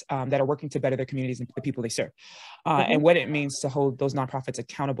nonprofits that are working to better their communities and the people they serve, and what it means to hold those nonprofits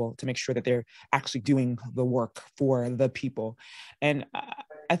accountable to make sure that they're actually doing the work for the people. And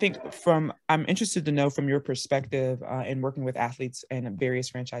I think I'm interested to know from your perspective in working with athletes and various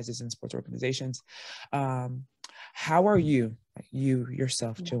franchises and sports organizations, how are you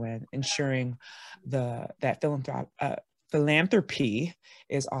yourself, Joanne, ensuring that philanthropy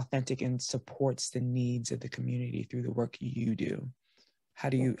is authentic and supports the needs of the community through the work you do? How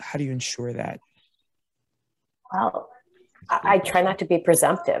do you ensure that? Well, I try not to be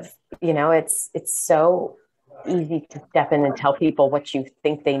presumptive. It's so easy to step in and tell people what you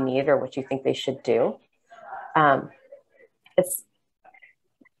think they need or what you think they should do.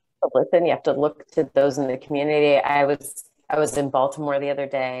 Listen, you have to look to those in the community. I was in Baltimore the other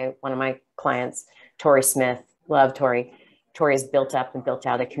day. One of my clients, Tori Smith, love Tori. Tori has built up and built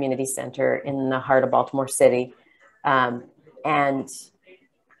out a community center in the heart of Baltimore City. And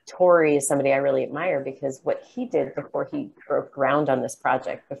Tori is somebody I really admire, because what he did before he broke ground on this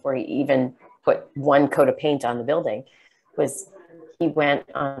project, before he even put one coat of paint on the building, was he went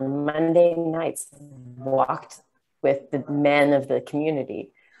on Monday nights, walked with the men of the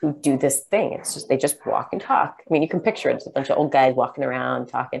community who do this thing. It's just, they just walk and talk. I mean, you can picture it. It's a bunch of old guys walking around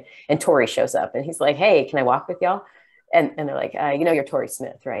talking, and Tori shows up and he's like, "Hey, can I walk with y'all?" And they're like, "You're Tori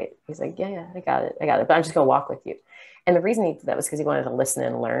Smith, right?" He's like, yeah, I got it. But I'm just going to walk with you. And the reason he did that was because he wanted to listen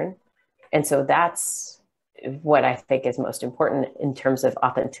and learn. And so that's what I think is most important in terms of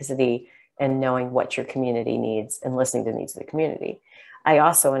authenticity and knowing what your community needs and listening to the needs of the community. I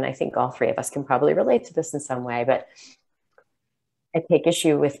also, and I think all three of us can probably relate to this in some way, but I take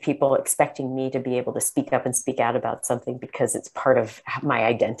issue with people expecting me to be able to speak up and speak out about something because it's part of my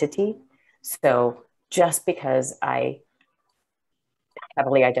identity. So just because I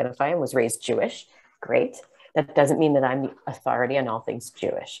heavily identify and was raised Jewish, great. That doesn't mean that I'm the authority on all things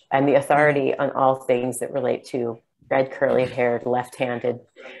Jewish. I'm the authority on all things that relate to red, curly-haired, left-handed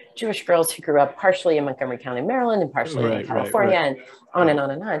Jewish girls who grew up partially in Montgomery County, Maryland, and partially in California, and on and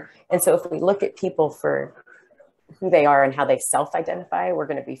on and on. And so if we look at people for who they are and how they self-identify, we're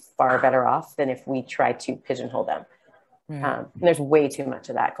going to be far better off than if we try to pigeonhole them. And there's way too much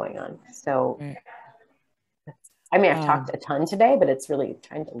of that going on. So, I mean, I've talked a ton today, but it's really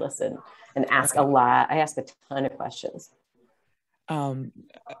trying to listen and ask a lot. I ask a ton of questions. And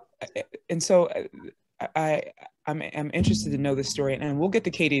so I'm interested to know this story, and we'll get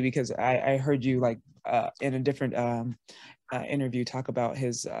to Katie, because I heard you in a different interview talk about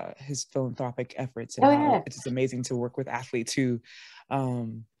his philanthropic efforts, and it's amazing to work with athletes who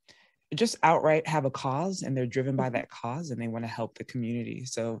just outright have a cause and they're driven by that cause and they want to help the community.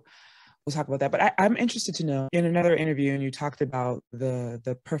 So we'll talk about that. But I'm interested to know, in another interview, and you talked about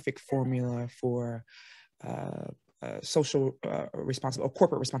the perfect formula for social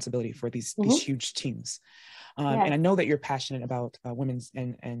corporate responsibility for these huge teams. And I know that you're passionate about women's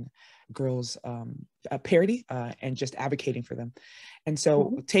and girls' parity and just advocating for them. And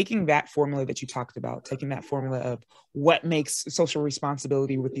so taking that formula that you talked about, taking that formula of what makes social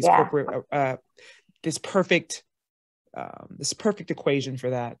responsibility with these corporate, this perfect equation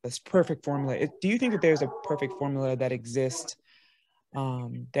for that, this perfect formula. Do you think that there's a perfect formula that exists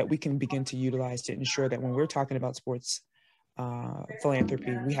that we can begin to utilize to ensure that when we're talking about sports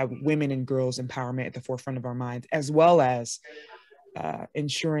philanthropy, we have women and girls empowerment at the forefront of our minds, as well as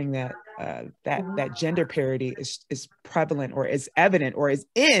ensuring that that gender parity is prevalent or is evident or is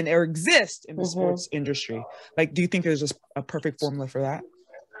in or exists in the sports industry? Do you think there's just a perfect formula for that?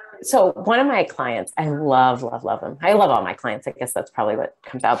 So one of my clients, I love them. I love all my clients. I guess that's probably what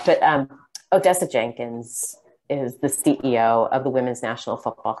comes out. But Odessa Jenkins is the CEO of the Women's National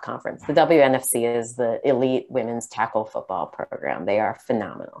Football Conference. The WNFC is the elite women's tackle football program. They are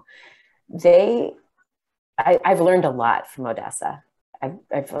phenomenal. I've learned a lot from Odessa.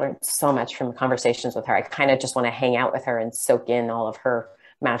 I've learned so much from conversations with her. I kind of just want to hang out with her and soak in all of her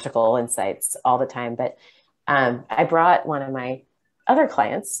magical insights all the time. But I brought one of my other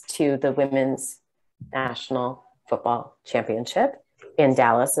clients to the Women's National Football Championship in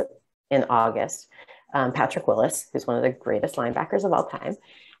Dallas in August. Patrick Willis, who's one of the greatest linebackers of all time.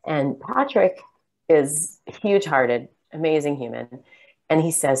 And Patrick is huge-hearted, amazing human. And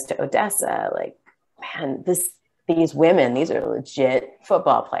he says to Odessa, man, these women, these are legit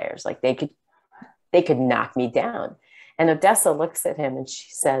football players. They could knock me down. And Odessa looks at him and she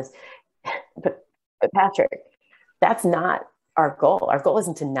says, but Patrick, that's not our goal. Our goal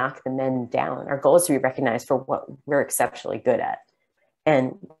isn't to knock the men down. Our goal is to be recognized for what we're exceptionally good at.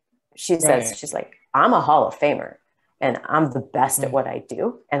 And she says, she's like, I'm a Hall of Famer. and I'm the best at what I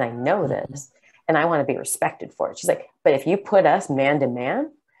do. And I know this, and I want to be respected for it. She's like, but if you put us man to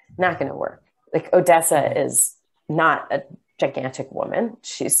man, not going to work. Like Odessa is not a gigantic woman.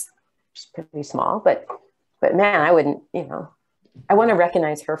 She's pretty small, but man, I wouldn't, I want to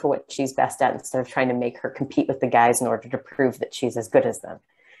recognize her for what she's best at instead of trying to make her compete with the guys in order to prove that she's as good as them.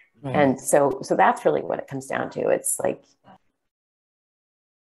 Right. And so that's really what it comes down to. It's like,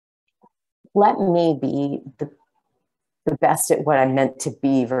 let me be the best at what I'm meant to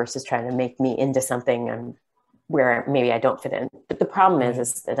be versus trying to make me into something where maybe I don't fit in. But the problem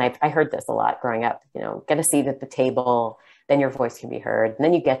is that I heard this a lot growing up, get a seat at the table, then your voice can be heard. And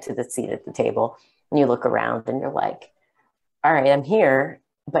then you get to the seat at the table and you look around and you're like, all right, I'm here,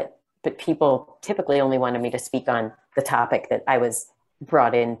 but people typically only wanted me to speak on the topic that I was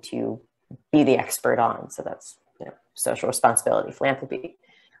brought in to be the expert on. So that's, social responsibility, philanthropy.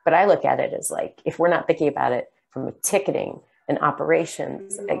 But I look at it as like, if we're not thinking about it from a ticketing and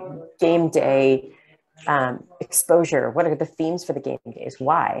operations, like game day exposure, what are the themes for the game days?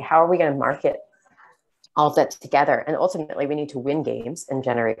 Why? How are we going to market all of that together? And ultimately, we need to win games and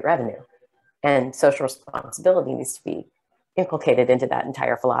generate revenue. And social responsibility needs to be inculcated into that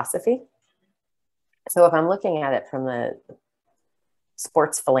entire philosophy. So if I'm looking at it from the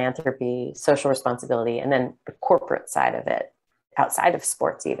sports philanthropy, social responsibility, and then the corporate side of it, outside of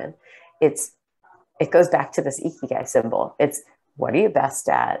sports even, it goes back to this ikigai symbol. It's, what are you best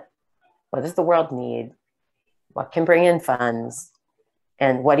at? What does the world need? What can bring in funds?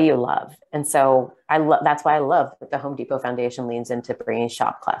 And what do you love? And so that's why I love that the Home Depot Foundation leans into bringing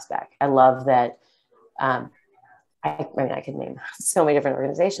shop class back. I love that. I could name so many different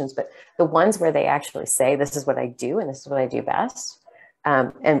organizations, but the ones where they actually say, this is what I do and this is what I do best.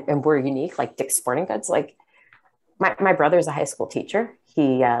 And we're unique, like Dick's Sporting Goods. Like my brother's a high school teacher.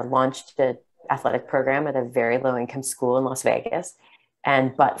 He launched an athletic program at a very low income school in Las Vegas.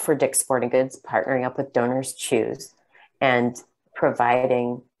 But for Dick's Sporting Goods, partnering up with Donors Choose and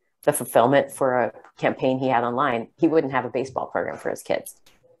providing the fulfillment for a campaign he had online, he wouldn't have a baseball program for his kids.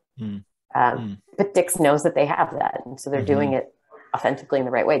 But Dick's knows that they have that. And so they're doing it authentically in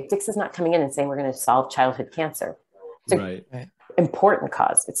the right way. Dick's is not coming in and saying, we're going to solve childhood cancer. It's an important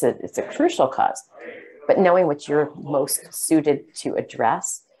cause. It's a crucial cause. But knowing what you're most suited to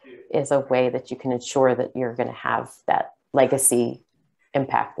address is a way that you can ensure that you're going to have that legacy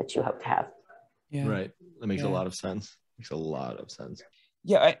impact that you hope to have. Yeah. Right. That makes a lot of sense. Makes a lot of sense.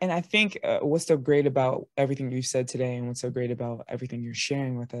 Yeah. And I think what's so great about everything you said today and what's so great about everything you're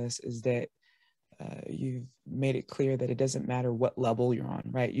sharing with us is that you've made it clear that it doesn't matter what level you're on,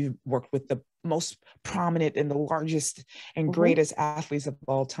 right? You've worked with the most prominent and the largest and greatest athletes of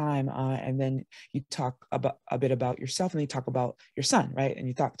all time. And then you talk about a bit about yourself, and you talk about your son, right? And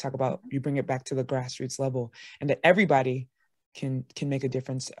you talk about, you bring it back to the grassroots level, and that everybody can make a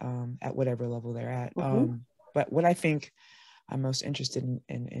difference at whatever level they're at. But what I think I'm most interested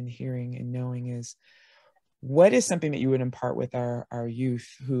in hearing and knowing is, what is something that you would impart with our youth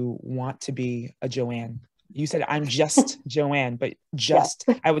who want to be a Joanne? You said, I'm just Joanne, but just,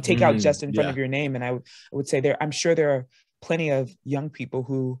 I would take out just in front of your name. And I would say I'm sure there are plenty of young people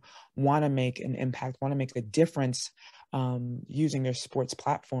who want to make an impact, want to make a difference using their sports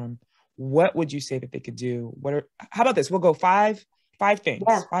platform. What would you say that they could do? How about this? We'll go five things,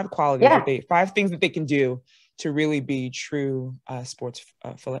 5 qualities, five things that they can do to really be true sports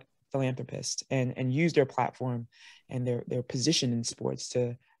philanthropists and use their platform and their position in sports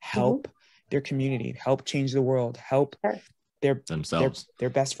to help their community, help change the world, help themselves, their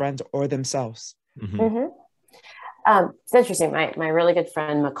best friends or themselves. It's interesting. My really good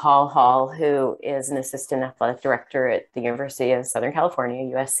friend, McCall Hall, who is an assistant athletic director at the University of Southern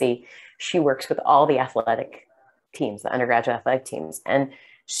California, USC, she works with all the athletic teams, the undergraduate athletic teams, and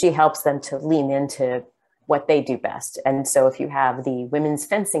she helps them to lean into what they do best. And so if you have the women's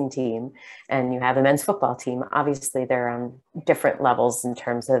fencing team and you have a men's football team, obviously they're on different levels in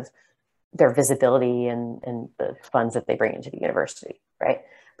terms of their visibility and the funds that they bring into the university, right?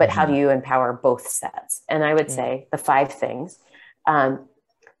 But how do you empower both sets? And I would say the 5 things,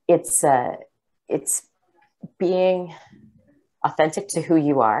 it's being authentic to who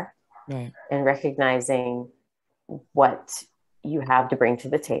you are and recognizing what you have to bring to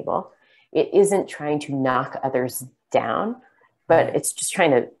the table. It isn't trying to knock others down, but it's just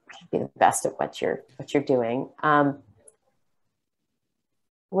trying to be the best at what you're doing.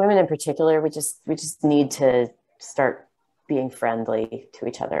 Women in particular, we just need to start being friendly to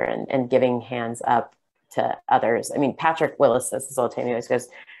each other and giving hands up to others. I mean, Patrick Willis says this all the time. He always goes,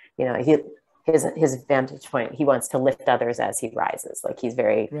 his vantage point, he wants to lift others as he rises. Like he's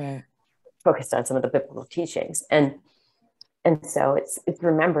very focused on some of the biblical teachings. And so it's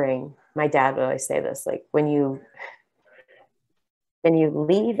remembering, my dad would always say this, like, when you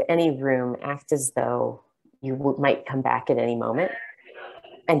leave any room, act as though you might come back at any moment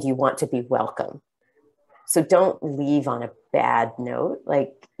and you want to be welcome. So don't leave on a bad note.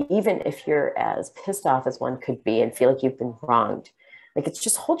 Like, even if you're as pissed off as one could be and feel like you've been wronged, like, it's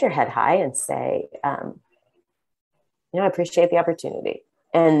just hold your head high and say, I appreciate the opportunity,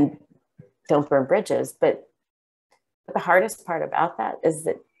 and don't burn bridges. But the hardest part about that is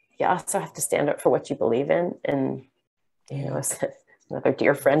that you also have to stand up for what you believe in. And, as another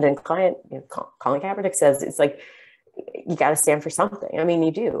dear friend and client, Colin Kaepernick, says, it's like, you got to stand for something. I mean,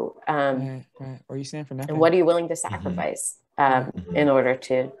 you do. Right. Or you stand for nothing. And what are you willing to sacrifice in order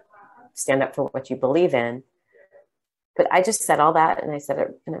to stand up for what you believe in? But I just said all that, and I said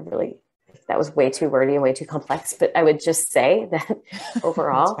it in a really, that was way too wordy and way too complex. But I would just say that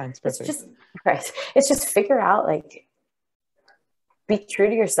overall, it's just figure out, like, be true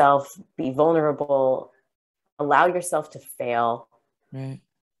to yourself, be vulnerable, allow yourself to fail, right,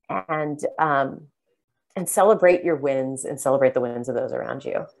 and celebrate your wins and celebrate the wins of those around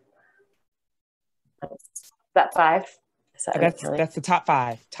you. That 5. That's the top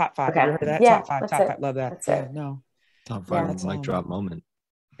 5. Top 5. Okay. Have you heard that? Yeah, top 5. Love that. That's it. No. Top 5 mic drop moment.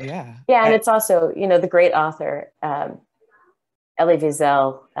 Yeah. Yeah, and it's also, the great author, Elie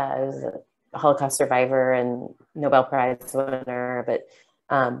Wiesel, was a Holocaust survivor and Nobel Prize winner. But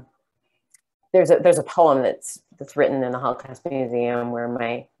there's a poem that's written in the Holocaust Museum where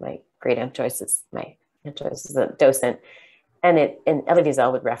my great Aunt Joyce is a docent, and Elie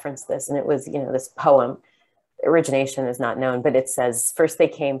Wiesel would reference this, and it was, this poem, origination is not known, but it says, first they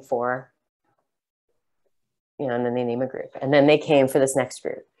came for, and then they name a group, and then they came for this next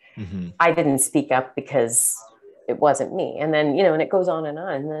group. Mm-hmm. I didn't speak up because it wasn't me. And then, and it goes on, and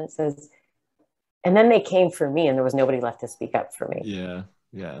then it says, and then they came for me, and there was nobody left to speak up for me. Yeah.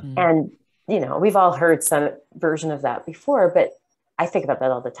 Mm-hmm. And, we've all heard some version of that before, but I think about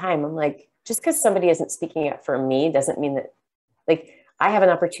that all the time. I'm like, just because somebody isn't speaking up for me doesn't mean that, like, I have an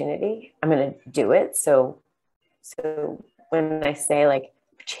opportunity, I'm going to do it. So when I say, like,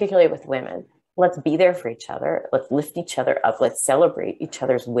 particularly with women, let's be there for each other. Let's lift each other up. Let's celebrate each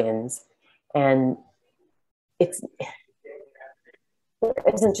other's wins. And there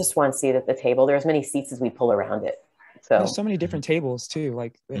isn't just one seat at the table. There's many seats as we pull around it. So there's so many different tables too.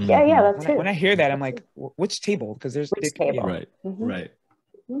 Like, yeah, that's when I hear that, I'm like, which table? Because there's which table? Right. Mm-hmm. Right.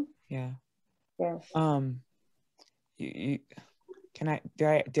 Yeah.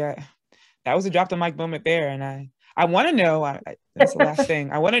 That was a drop the mic moment there. And I want to know, that's the last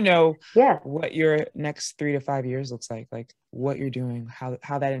thing. I want to know what your next 3 to 5 years looks like what you're doing,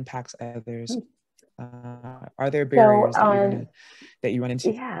 how that impacts others. Are there barriers that you run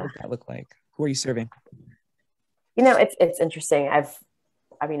into? Yeah. What does that look like? Who are you serving? It's interesting.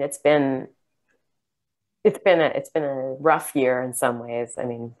 It's been a rough year in some ways. I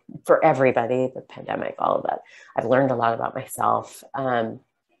mean, for everybody, the pandemic, all of that. I've learned a lot about myself. I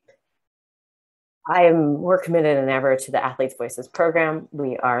am more committed than ever to the Athletes Voices program.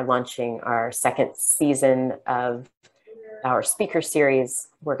 We are launching our second season of our speaker series.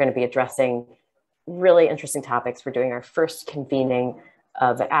 We're going to be addressing really interesting topics. We're doing our first convening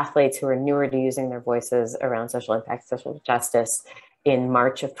of athletes who are newer to using their voices around social impact, social justice in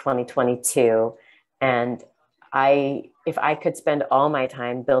March of 2022. And if I could spend all my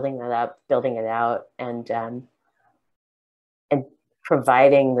time building that up, building it out, and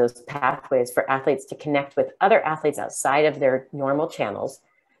providing those pathways for athletes to connect with other athletes outside of their normal channels.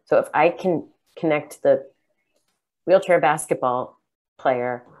 So if I can connect the wheelchair basketball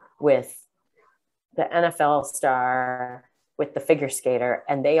player with the NFL star, with the figure skater,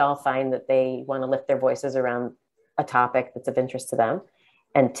 and they all find that they want to lift their voices around a topic that's of interest to them,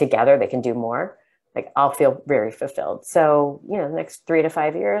 and together they can do more, like, I'll feel very fulfilled. So, the next 3 to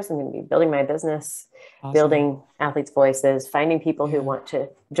 5 years, I'm going to be building my business, awesome. Building Athletes Voices, finding people who want to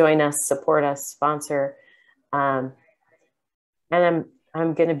join us, support us, sponsor. And I'm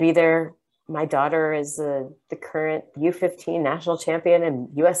going to be there. My daughter is the current U15 national champion in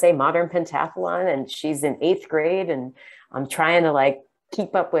USA Modern Pentathlon, and she's in 8th grade, and I'm trying to,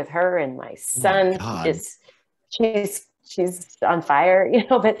 keep up with her. And my son she's on fire,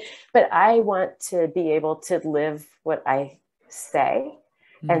 but I want to be able to live what I say.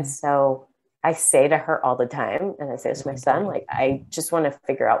 And so I say to her all the time, and I say to my son, I just want to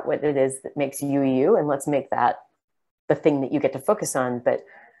figure out what it is that makes you, you, and let's make that the thing that you get to focus on. But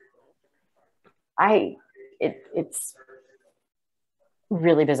it's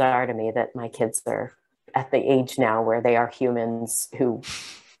really bizarre to me that my kids are at the age now where they are humans who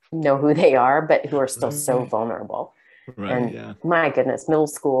know who they are, but who are still so vulnerable. Right. And my goodness, middle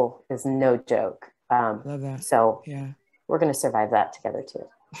school is no joke. Love that. So we're going to survive that together too.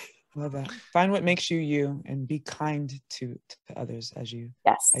 Love that. Find what makes you you, and be kind to others as you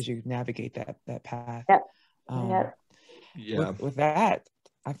navigate that path. With that,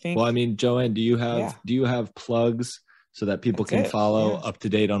 I think. Well, I mean, Joanne, do you have plugs so that people can follow up to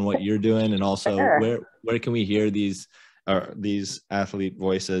date on what you're doing, and also where can we hear these athlete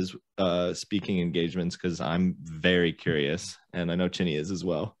voices speaking engagements? Because I'm very curious, and I know Chinny is as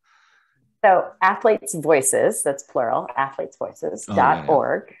well. So Athletes Voices, that's plural,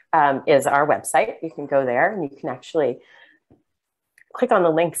 athletesvoices.org is our website. You can go there and you can actually click on the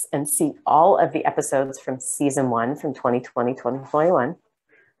links and see all of the episodes from season 1 from 2020, 2021.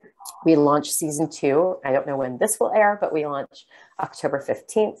 We launched season 2. I don't know when this will air, but we launch October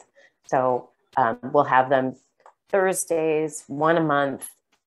 15th. So we'll have them Thursdays, 1 a month.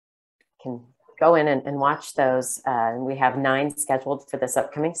 You can go in and watch those. And we have 9 scheduled for this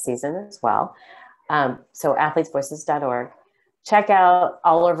upcoming season as well. So athletesvoices.org. Check out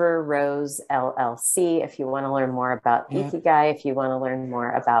Oliver+Rose LLC if you want to learn more about Ikigai, if you want to learn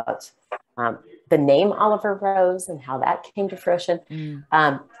more about the name Oliver+Rose and how that came to fruition.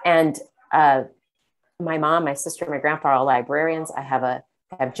 And my mom, my sister, my grandpa are all librarians. I have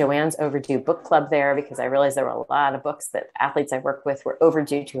Joanne's Overdue Book Club there, because I realized there were a lot of books that athletes I work with were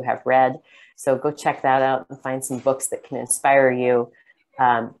overdue to have read. So go check that out and find some books that can inspire you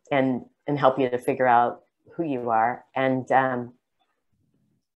and help you to figure out who you are. And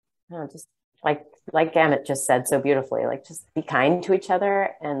just like Amit just said so beautifully, like, just be kind to each other,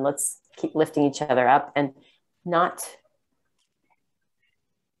 and let's keep lifting each other up, and not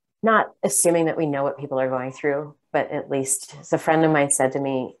assuming that we know what people are going through, but at least, as a friend of mine said to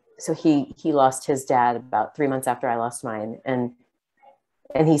me, so he lost his dad about 3 months after I lost mine. And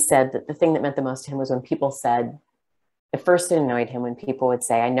he said that the thing that meant the most to him was when people said, at first it annoyed him when people would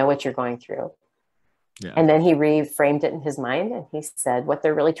say, I know what you're going through. Yeah. And then he reframed it in his mind, and he said, what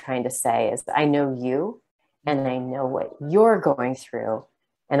they're really trying to say is, I know you, and I know what you're going through,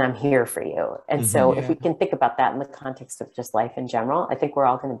 and I'm here for you. And so if we can think about that in the context of just life in general, I think we're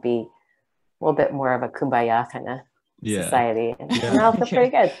all going to be a little bit more of a kumbaya kind of society. And that'll feel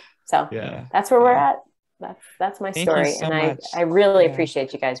pretty good. So that's where we're at. That's my story. So and I really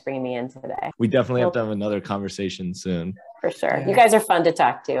appreciate you guys bringing me in today. We definitely have to have another conversation soon. For sure. You guys are fun to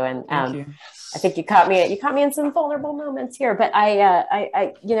talk to. And I think you caught me in some vulnerable moments here, but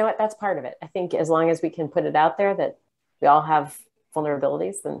I you know what, that's part of it. I think as long as we can put it out there that we all have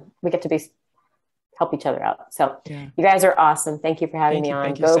vulnerabilities, then we get to help each other out. So you guys are awesome. Thank you for having me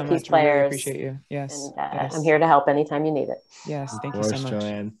on. Go PeacePlayers. Really appreciate you. Yes. And I'm here to help anytime you need it. Yes. Thank you so much,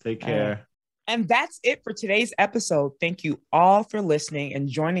 Joanne. Take care. And that's it for today's episode. Thank you all for listening and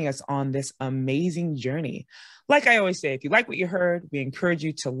joining us on this amazing journey. Like I always say, if you like what you heard, we encourage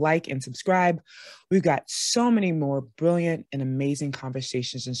you to like and subscribe. We've got so many more brilliant and amazing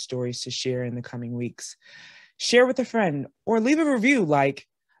conversations and stories to share in the coming weeks. Share with a friend or leave a review like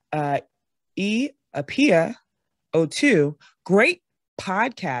Apia02. Great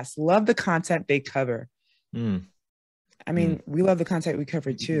podcast. Love the content they cover. I mean, we love the content we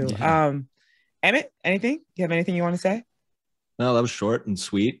cover too. Emmett, anything? Do you have anything you want to say? No, that was short and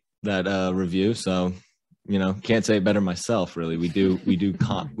sweet, that review. So, can't say it better myself, really. We do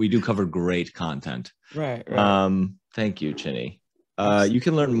cover great content. Right. Thank you, Chinny. You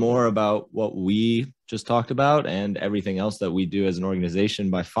can learn more about what we just talked about and everything else that we do as an organization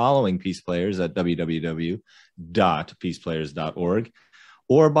by following PeacePlayers at www.peaceplayers.org,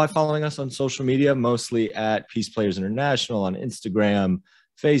 or by following us on social media, mostly at PeacePlayers International on Instagram,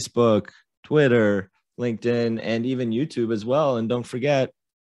 Facebook, Twitter, LinkedIn, and even YouTube as well. And don't forget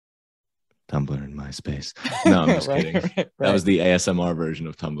Tumblr and MySpace. No, I'm just kidding. Right. That was the ASMR version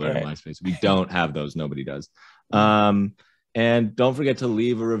of Tumblr and MySpace. We don't have those. Nobody does. And don't forget to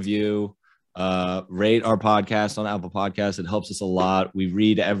leave a review, rate our podcast on Apple Podcasts. It helps us a lot. We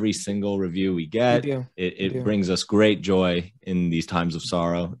read every single review we get. It brings us great joy in these times of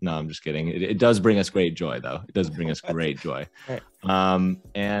sorrow. No, I'm just kidding. It does bring us great joy, though. It does bring us great joy. Right.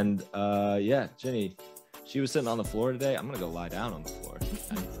 Ginny, she was sitting on the floor today. I'm going to go lie down on the floor.